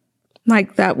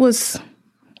 Like that was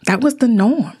the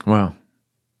norm. Wow.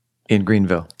 In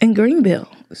Greenville. In Greenville.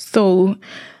 So,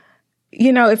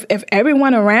 if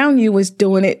everyone around you was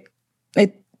doing it,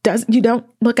 you don't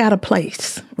look out of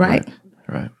place, right?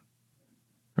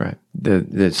 Right.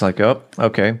 It's like, oh,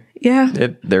 okay. Yeah.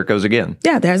 There it goes again.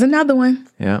 Yeah, there's another one.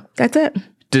 Yeah. That's it.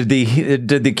 Did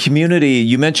the community,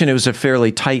 you mentioned it was a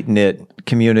fairly tight-knit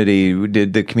community.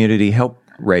 Did the community help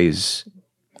raise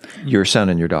your son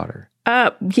and your daughter?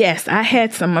 Yes, I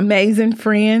had some amazing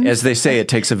friends. As they say, it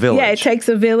takes a village. Yeah, it takes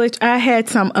a village. I had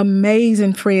some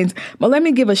amazing friends. But let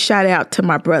me give a shout out to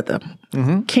my brother,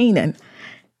 Keenan.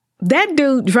 That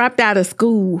dude dropped out of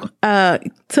school to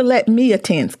let me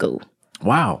attend school.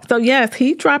 Wow. So yes,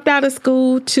 he dropped out of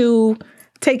school to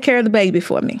take care of the baby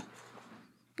for me.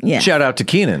 Yeah. Shout out to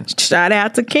Keenan. Shout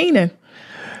out to Keenan.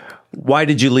 Why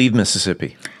did you leave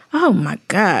Mississippi? Oh my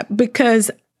God. Because,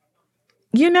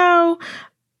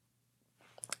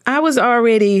 I was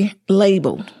already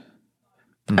labeled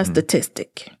a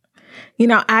statistic.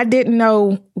 I didn't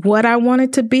know what I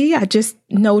wanted to be. I just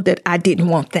know that I didn't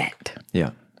want that.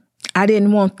 Yeah. I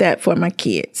didn't want that for my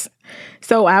kids.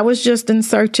 So I was just in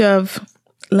search of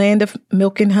land of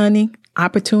milk and honey,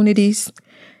 opportunities.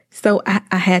 So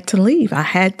I had to leave. I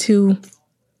had to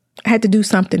do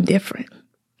something different.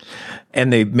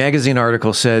 And the magazine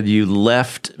article said you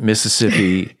left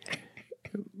Mississippi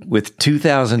with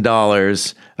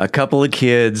 $2,000, a couple of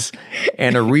kids,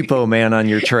 and a repo man on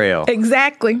your trail.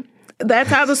 Exactly. That's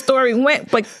how the story went.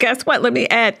 But guess what? Let me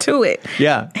add to it.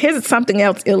 Yeah. Here's something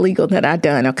else illegal that I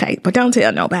done. Okay. But don't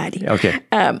tell nobody. Okay.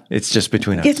 It's just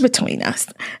between us. It's between us.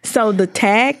 So the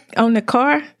tag on the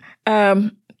car,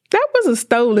 that was a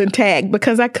stolen tag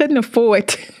because I couldn't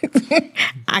afford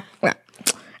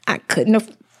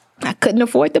I couldn't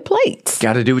afford the plates.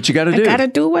 Got to do what you got to do. I got to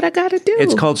do what I got to do.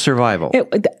 It's called survival.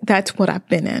 That's what I've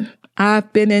been in.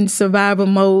 I've been in survival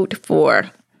mode for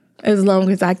as long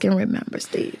as I can remember,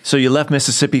 Steve. So you left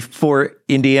Mississippi for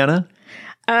Indiana?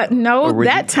 No,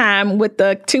 that time with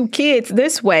the two kids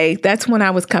this way, that's when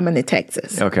I was coming to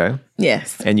Texas. Okay.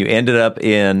 Yes. And you ended up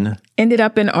in? Ended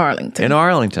up in Arlington. In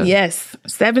Arlington. Yes.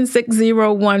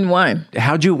 76011.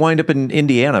 How'd you wind up in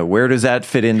Indiana? Where does that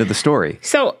fit into the story?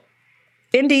 So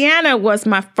Indiana was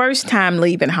my first time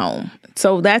leaving home.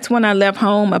 So that's when I left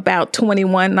home about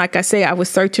 21. Like I say, I was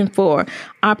searching for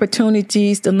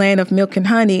opportunities, the land of milk and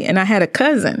honey. And I had a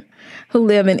cousin who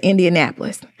lived in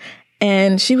Indianapolis.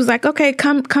 And she was like, okay,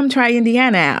 come try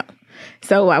Indiana out.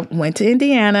 So I went to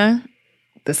Indiana.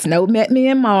 The snow met me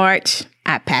in March.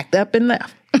 I packed up and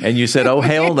left. And you said, oh,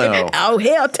 hell no. Oh,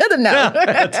 hell to the no.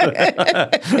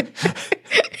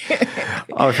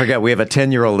 Oh, I forgot. We have a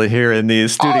 10-year-old here in the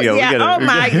studio. Oh,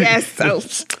 yeah. Yes. So,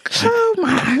 oh,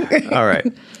 my. All right.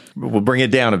 We'll bring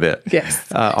it down a bit.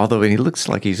 Yes. Although he looks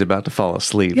like he's about to fall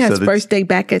asleep. Yeah, his first day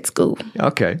back at school.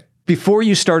 Okay. Before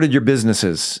you started your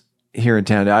businesses here in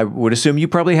town, I would assume you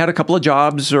probably had a couple of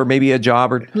jobs or maybe a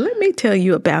job or... Let me tell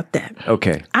you about that.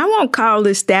 Okay. I won't call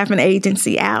this staffing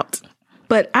agency out,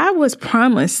 but I was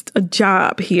promised a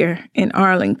job here in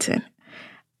Arlington.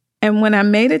 And when I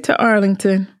made it to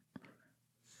Arlington,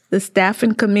 the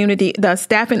staffing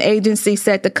agency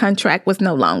said the contract was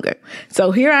no longer.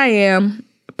 So here I am,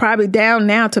 probably down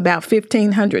now to about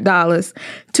 $1,500,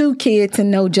 2 kids and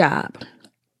no job.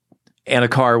 And a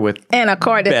car with bad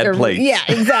plates. Yeah,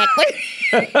 exactly.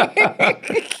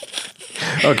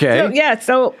 Okay.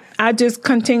 So I just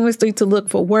continuously to look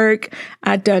for work.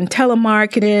 I done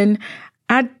telemarketing.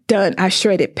 I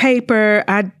shredded paper.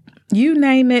 You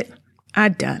name it, I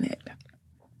done it.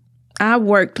 I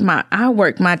worked my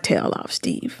tail off,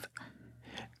 Steve.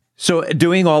 So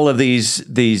doing all of these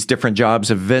different jobs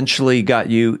eventually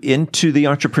got you into the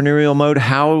entrepreneurial mode.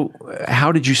 How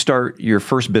did you start your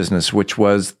first business, which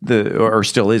was or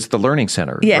still is the Learning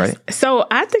Center, yes. right? So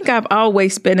I think I've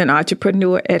always been an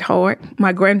entrepreneur at heart.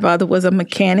 My grandfather was a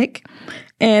mechanic,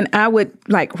 and I would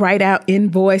like write out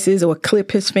invoices or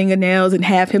clip his fingernails and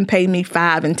have him pay me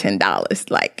 $5 and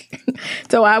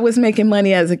 $10. So I was making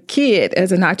money as a kid,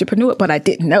 as an entrepreneur, but I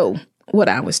didn't know what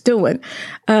I was doing.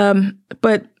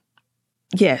 But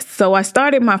yes, so I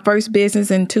started my first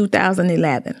business in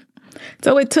 2011.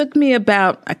 So it took me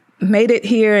I made it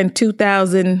here in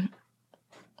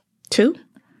 2002.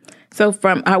 So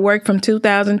I worked from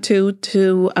 2002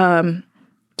 to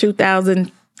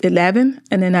 2011,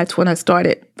 and then that's when I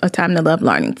started A Time to Love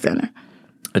Learning Center.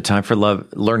 A Time for Love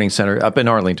Learning Center up in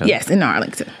Arlington. Yes, in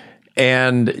Arlington.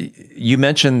 And you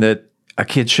mentioned that a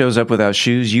kid shows up without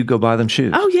shoes, you go buy them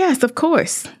shoes. Oh, yes, of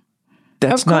course.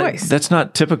 That's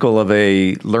not typical of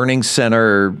a learning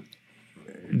center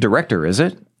director, is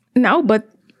it? No, but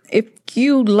if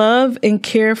you love and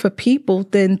care for people,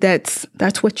 then that's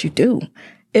what you do.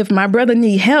 If my brother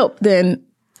need help, then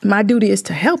my duty is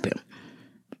to help him.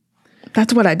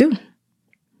 That's what I do.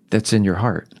 That's in your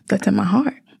heart. That's in my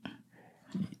heart.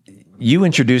 You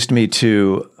introduced me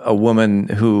to a woman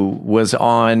who was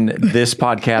on this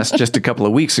podcast just a couple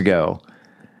of weeks ago.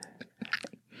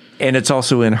 And it's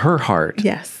also in her heart.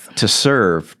 Yes. To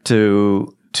serve, we're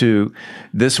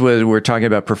talking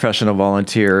about professional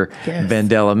volunteer, yes.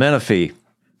 Vandella Menifee.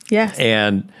 Yes.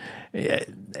 And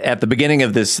at the beginning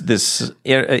of this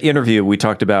interview, we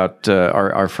talked about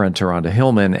our friend Taronda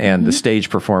Hillman and the stage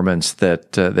performance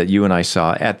that you and I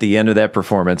saw. At the end of that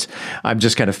performance, I'm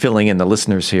just kind of filling in the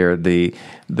listeners here, the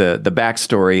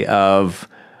backstory of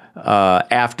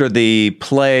after the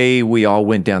play, we all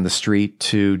went down the street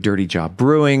to Dirty Job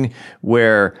Brewing,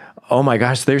 where, oh my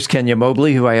gosh, there's Kenya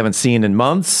Mobley, who I haven't seen in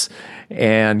months.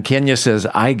 And Kenya says,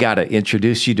 I got to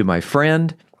introduce you to my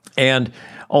friend. And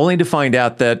only to find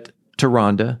out that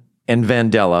Taronda and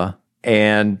Vandella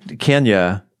and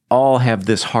Kenya all have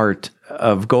this heart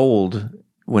of gold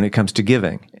when it comes to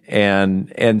giving.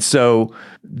 And so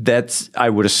that's, I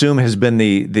would assume, has been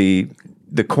the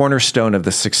cornerstone of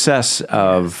the success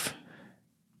of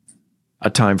A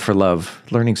Time for Love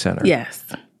Learning Center. Yes.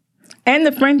 And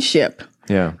the friendship.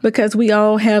 Yeah. Because we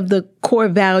all have the core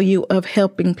value of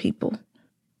helping people.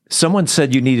 Someone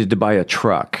said you needed to buy a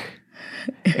truck.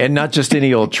 And not just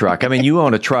any old truck. I mean, you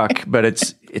own a truck, but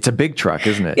it's a big truck,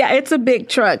 isn't it? Yeah, it's a big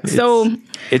truck.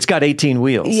 It's got 18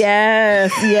 wheels.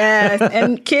 Yes.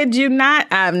 And kid you not,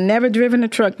 I've never driven a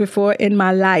truck before in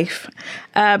my life.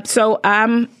 So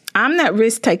I'm that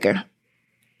risk taker.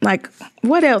 Like,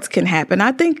 what else can happen?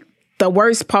 I think the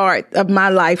worst part of my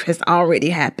life has already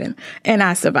happened, and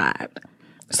I survived.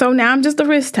 So now I'm just a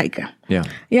risk taker. Yeah.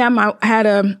 Yeah, I had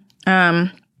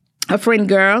a friend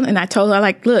girl, and I told her,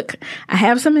 like, look, I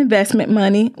have some investment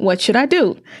money. What should I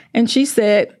do? And she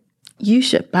said, you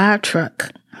should buy a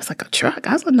truck. I was like, a truck?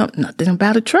 I was like, no, nothing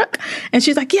about a truck. And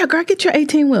she's like, yeah, girl, get your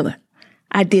 18-wheeler.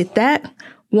 I did that.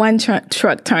 One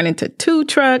truck turned into 2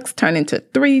 trucks, turned into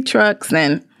 3 trucks.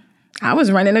 And I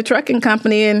was running a trucking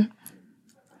company and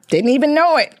didn't even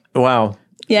know it. Wow.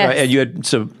 Yes. And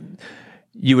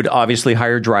you would obviously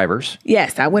hire drivers.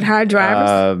 Yes, I would hire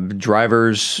drivers.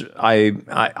 Drivers,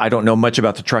 I don't know much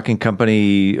about the trucking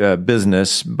company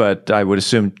business, but I would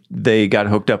assume they got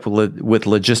hooked up with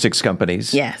logistics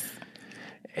companies. Yes.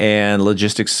 And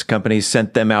logistics companies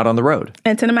sent them out on the road.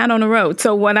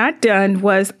 So what I done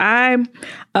was I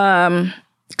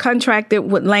contracted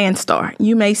with Landstar.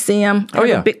 You may see them.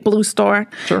 A big blue star.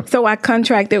 Sure. So I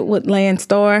contracted with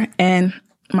Landstar, and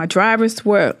my drivers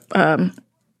were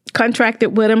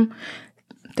contracted with them.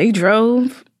 They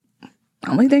drove.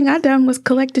 The only thing I done was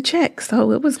collect a check.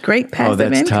 So it was great passive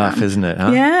income. Oh, that's tough, isn't it?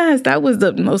 Huh? Yes, that was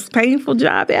the most painful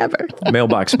job ever.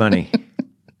 Mailbox money.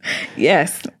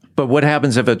 Yes. But what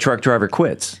happens if a truck driver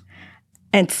quits?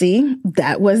 And see,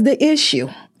 that was the issue.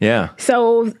 Yeah.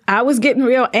 So I was getting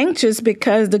real anxious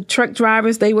because the truck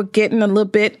drivers, they were getting a little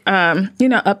bit,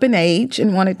 up in age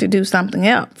and wanted to do something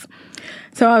else.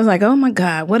 So I was like, oh my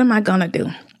God, what am I going to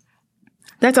do?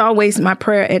 That's always my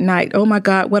prayer at night. Oh my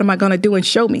God, what am I going to do? And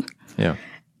show me. Yeah.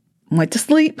 Went to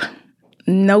sleep.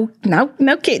 No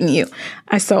kidding you.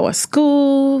 I saw a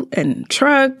school and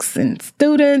trucks and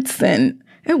students, and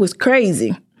it was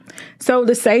crazy. So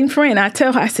the same friend, I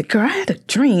tell her, I said, girl, I had a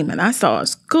dream and I saw a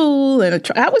school and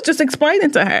I was just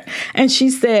explaining to her. And she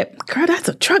said, girl, that's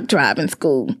a truck driving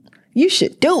school. You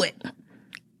should do it.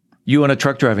 You own a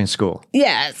truck driving school?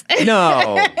 Yes.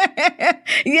 No.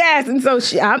 Yes. And so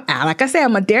like I said,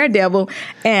 I'm a daredevil.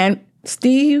 And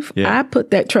Steve, I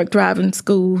put that truck driving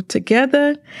school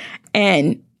together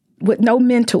and with no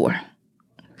mentor.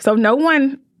 So no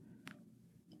one,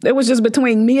 it was just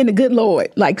between me and the good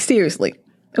Lord. Like, seriously,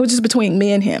 it was just between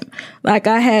me and him. Like,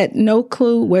 I had no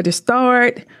clue where to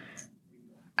start.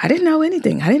 I didn't know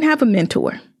anything. I didn't have a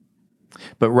mentor.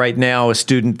 But right now, a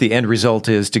student, the end result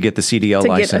is to get the CDL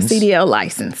license. To get a CDL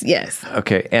license, yes.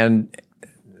 Okay. And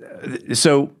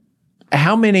so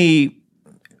how many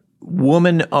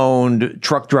woman-owned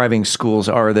truck driving schools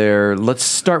are there? Let's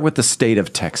start with the state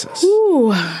of Texas.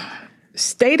 Ooh,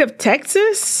 state of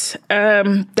Texas,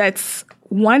 that's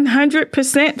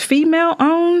 100%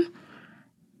 female-owned.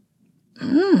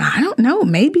 I don't know,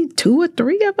 maybe 2 or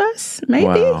 3 of us, maybe.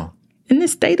 Wow. In the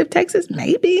state of Texas,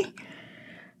 maybe.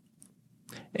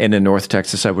 And in North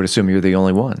Texas, I would assume you're the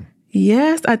only one.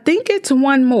 Yes, I think it's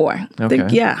one more. I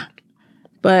think, yeah.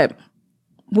 But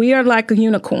we are like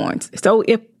unicorns. So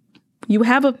if you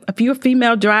have if you're a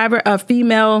female driver, a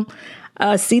female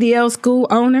CDL school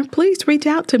owner, please reach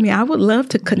out to me. I would love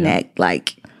to connect.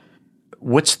 Like,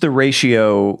 what's the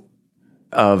ratio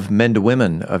of men to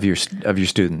women of your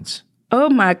students? Oh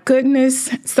my goodness!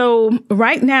 So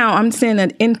right now, I'm seeing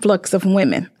an influx of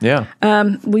women. Yeah.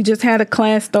 We just had a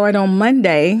class start on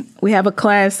Monday. We have a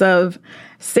class of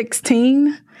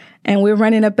 16, and we're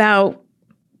running about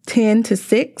 10 to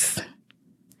 6.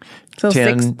 So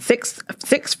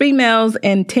 6 females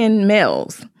and 10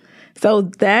 males. So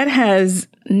that has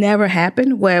never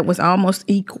happened where it was almost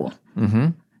equal. Mm-hmm.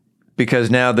 Because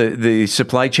now the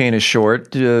supply chain is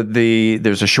short.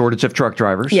 There's a shortage of truck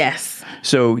drivers. Yes.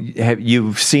 So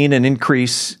you've seen an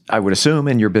increase, I would assume,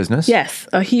 in your business? Yes,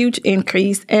 a huge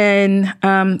increase. And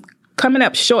coming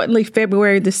up shortly,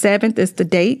 February the 7th is the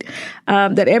date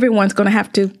that everyone's going to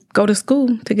have to go to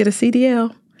school to get a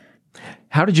CDL.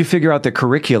 How did you figure out the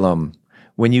curriculum?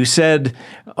 When you said,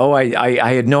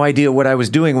 I had no idea what I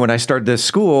was doing when I started this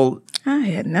school. I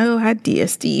had no idea,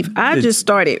 Steve. I just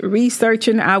started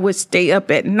researching. I would stay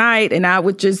up at night and I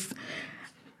would just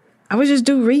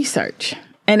do research.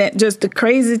 And the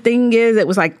crazy thing is, it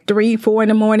was like 3, 4 in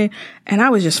the morning, and I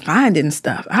was just finding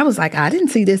stuff. I was like, I didn't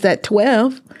see this at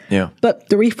 12. Yeah. But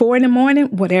 3, 4 in the morning,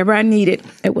 whatever I needed,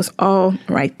 it was all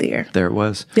right there. There it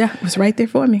was. Yeah, it was right there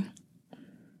for me.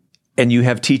 And you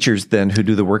have teachers then who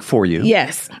do the work for you?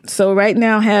 Yes. So right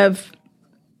now I have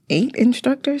 8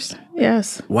 instructors.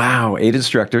 Yes. Wow, 8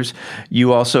 instructors.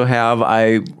 You also have,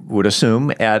 I would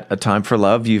assume, at A Time for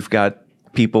Love, you've got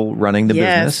people running the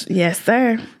business. Yes,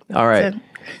 sir. All right.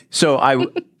 So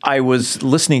I was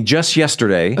listening just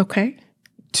yesterday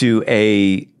to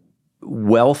a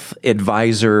wealth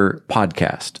advisor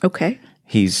podcast. Okay.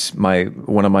 He's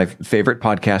one of my favorite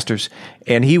podcasters,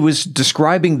 and he was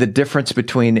describing the difference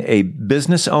between a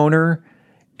business owner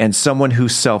and someone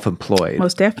who's self-employed.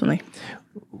 Most definitely.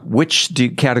 Which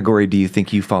category do you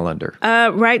think you fall under?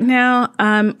 Right now,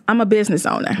 I'm a business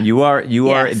owner. You are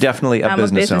definitely a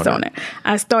business owner.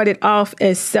 I started off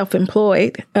as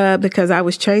self-employed because I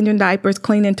was changing diapers,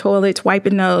 cleaning toilets,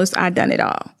 wiping nose. I'd done it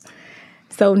all.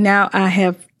 So now I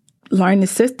have learned the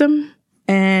system,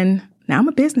 and now I'm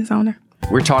a business owner.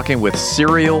 We're talking with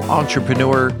serial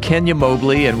entrepreneur Kenya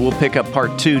Mobley, and we'll pick up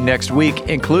part 2 next week,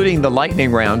 including the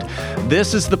lightning round.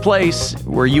 This is the place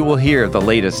where you will hear the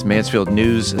latest Mansfield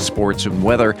news, sports, and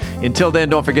weather. Until then,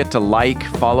 don't forget to like,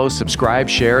 follow, subscribe,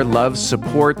 share, love,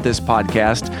 support this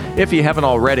podcast if you haven't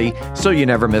already, so you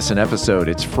never miss an episode.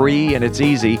 It's free and it's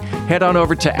easy. Head on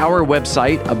over to our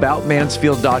website,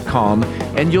 aboutmansfield.com,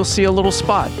 and you'll see a little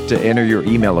spot to enter your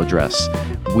email address.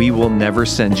 We will never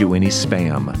send you any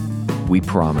spam. We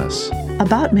promise.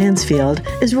 About Mansfield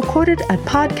is recorded at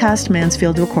Podcast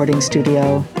Mansfield Recording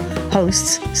Studio.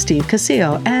 Hosts Steve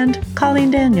Casillo and Colleen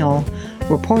Daniel.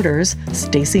 Reporters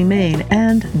Stacy Main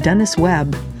and Dennis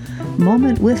Webb.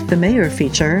 Moment with the Mayor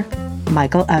feature,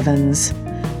 Michael Evans.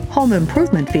 Home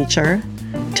Improvement feature,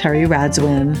 Terry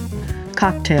Radzwin.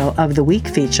 Cocktail of the Week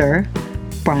feature,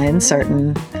 Brian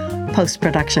Certain.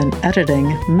 Post-production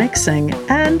editing, mixing,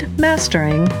 and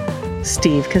mastering,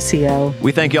 Steve Casillo.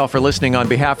 We thank you all for listening. On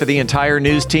behalf of the entire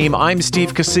news team, I'm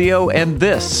Steve Casillo, and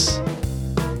this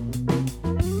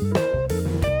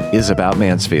is About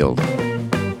Mansfield.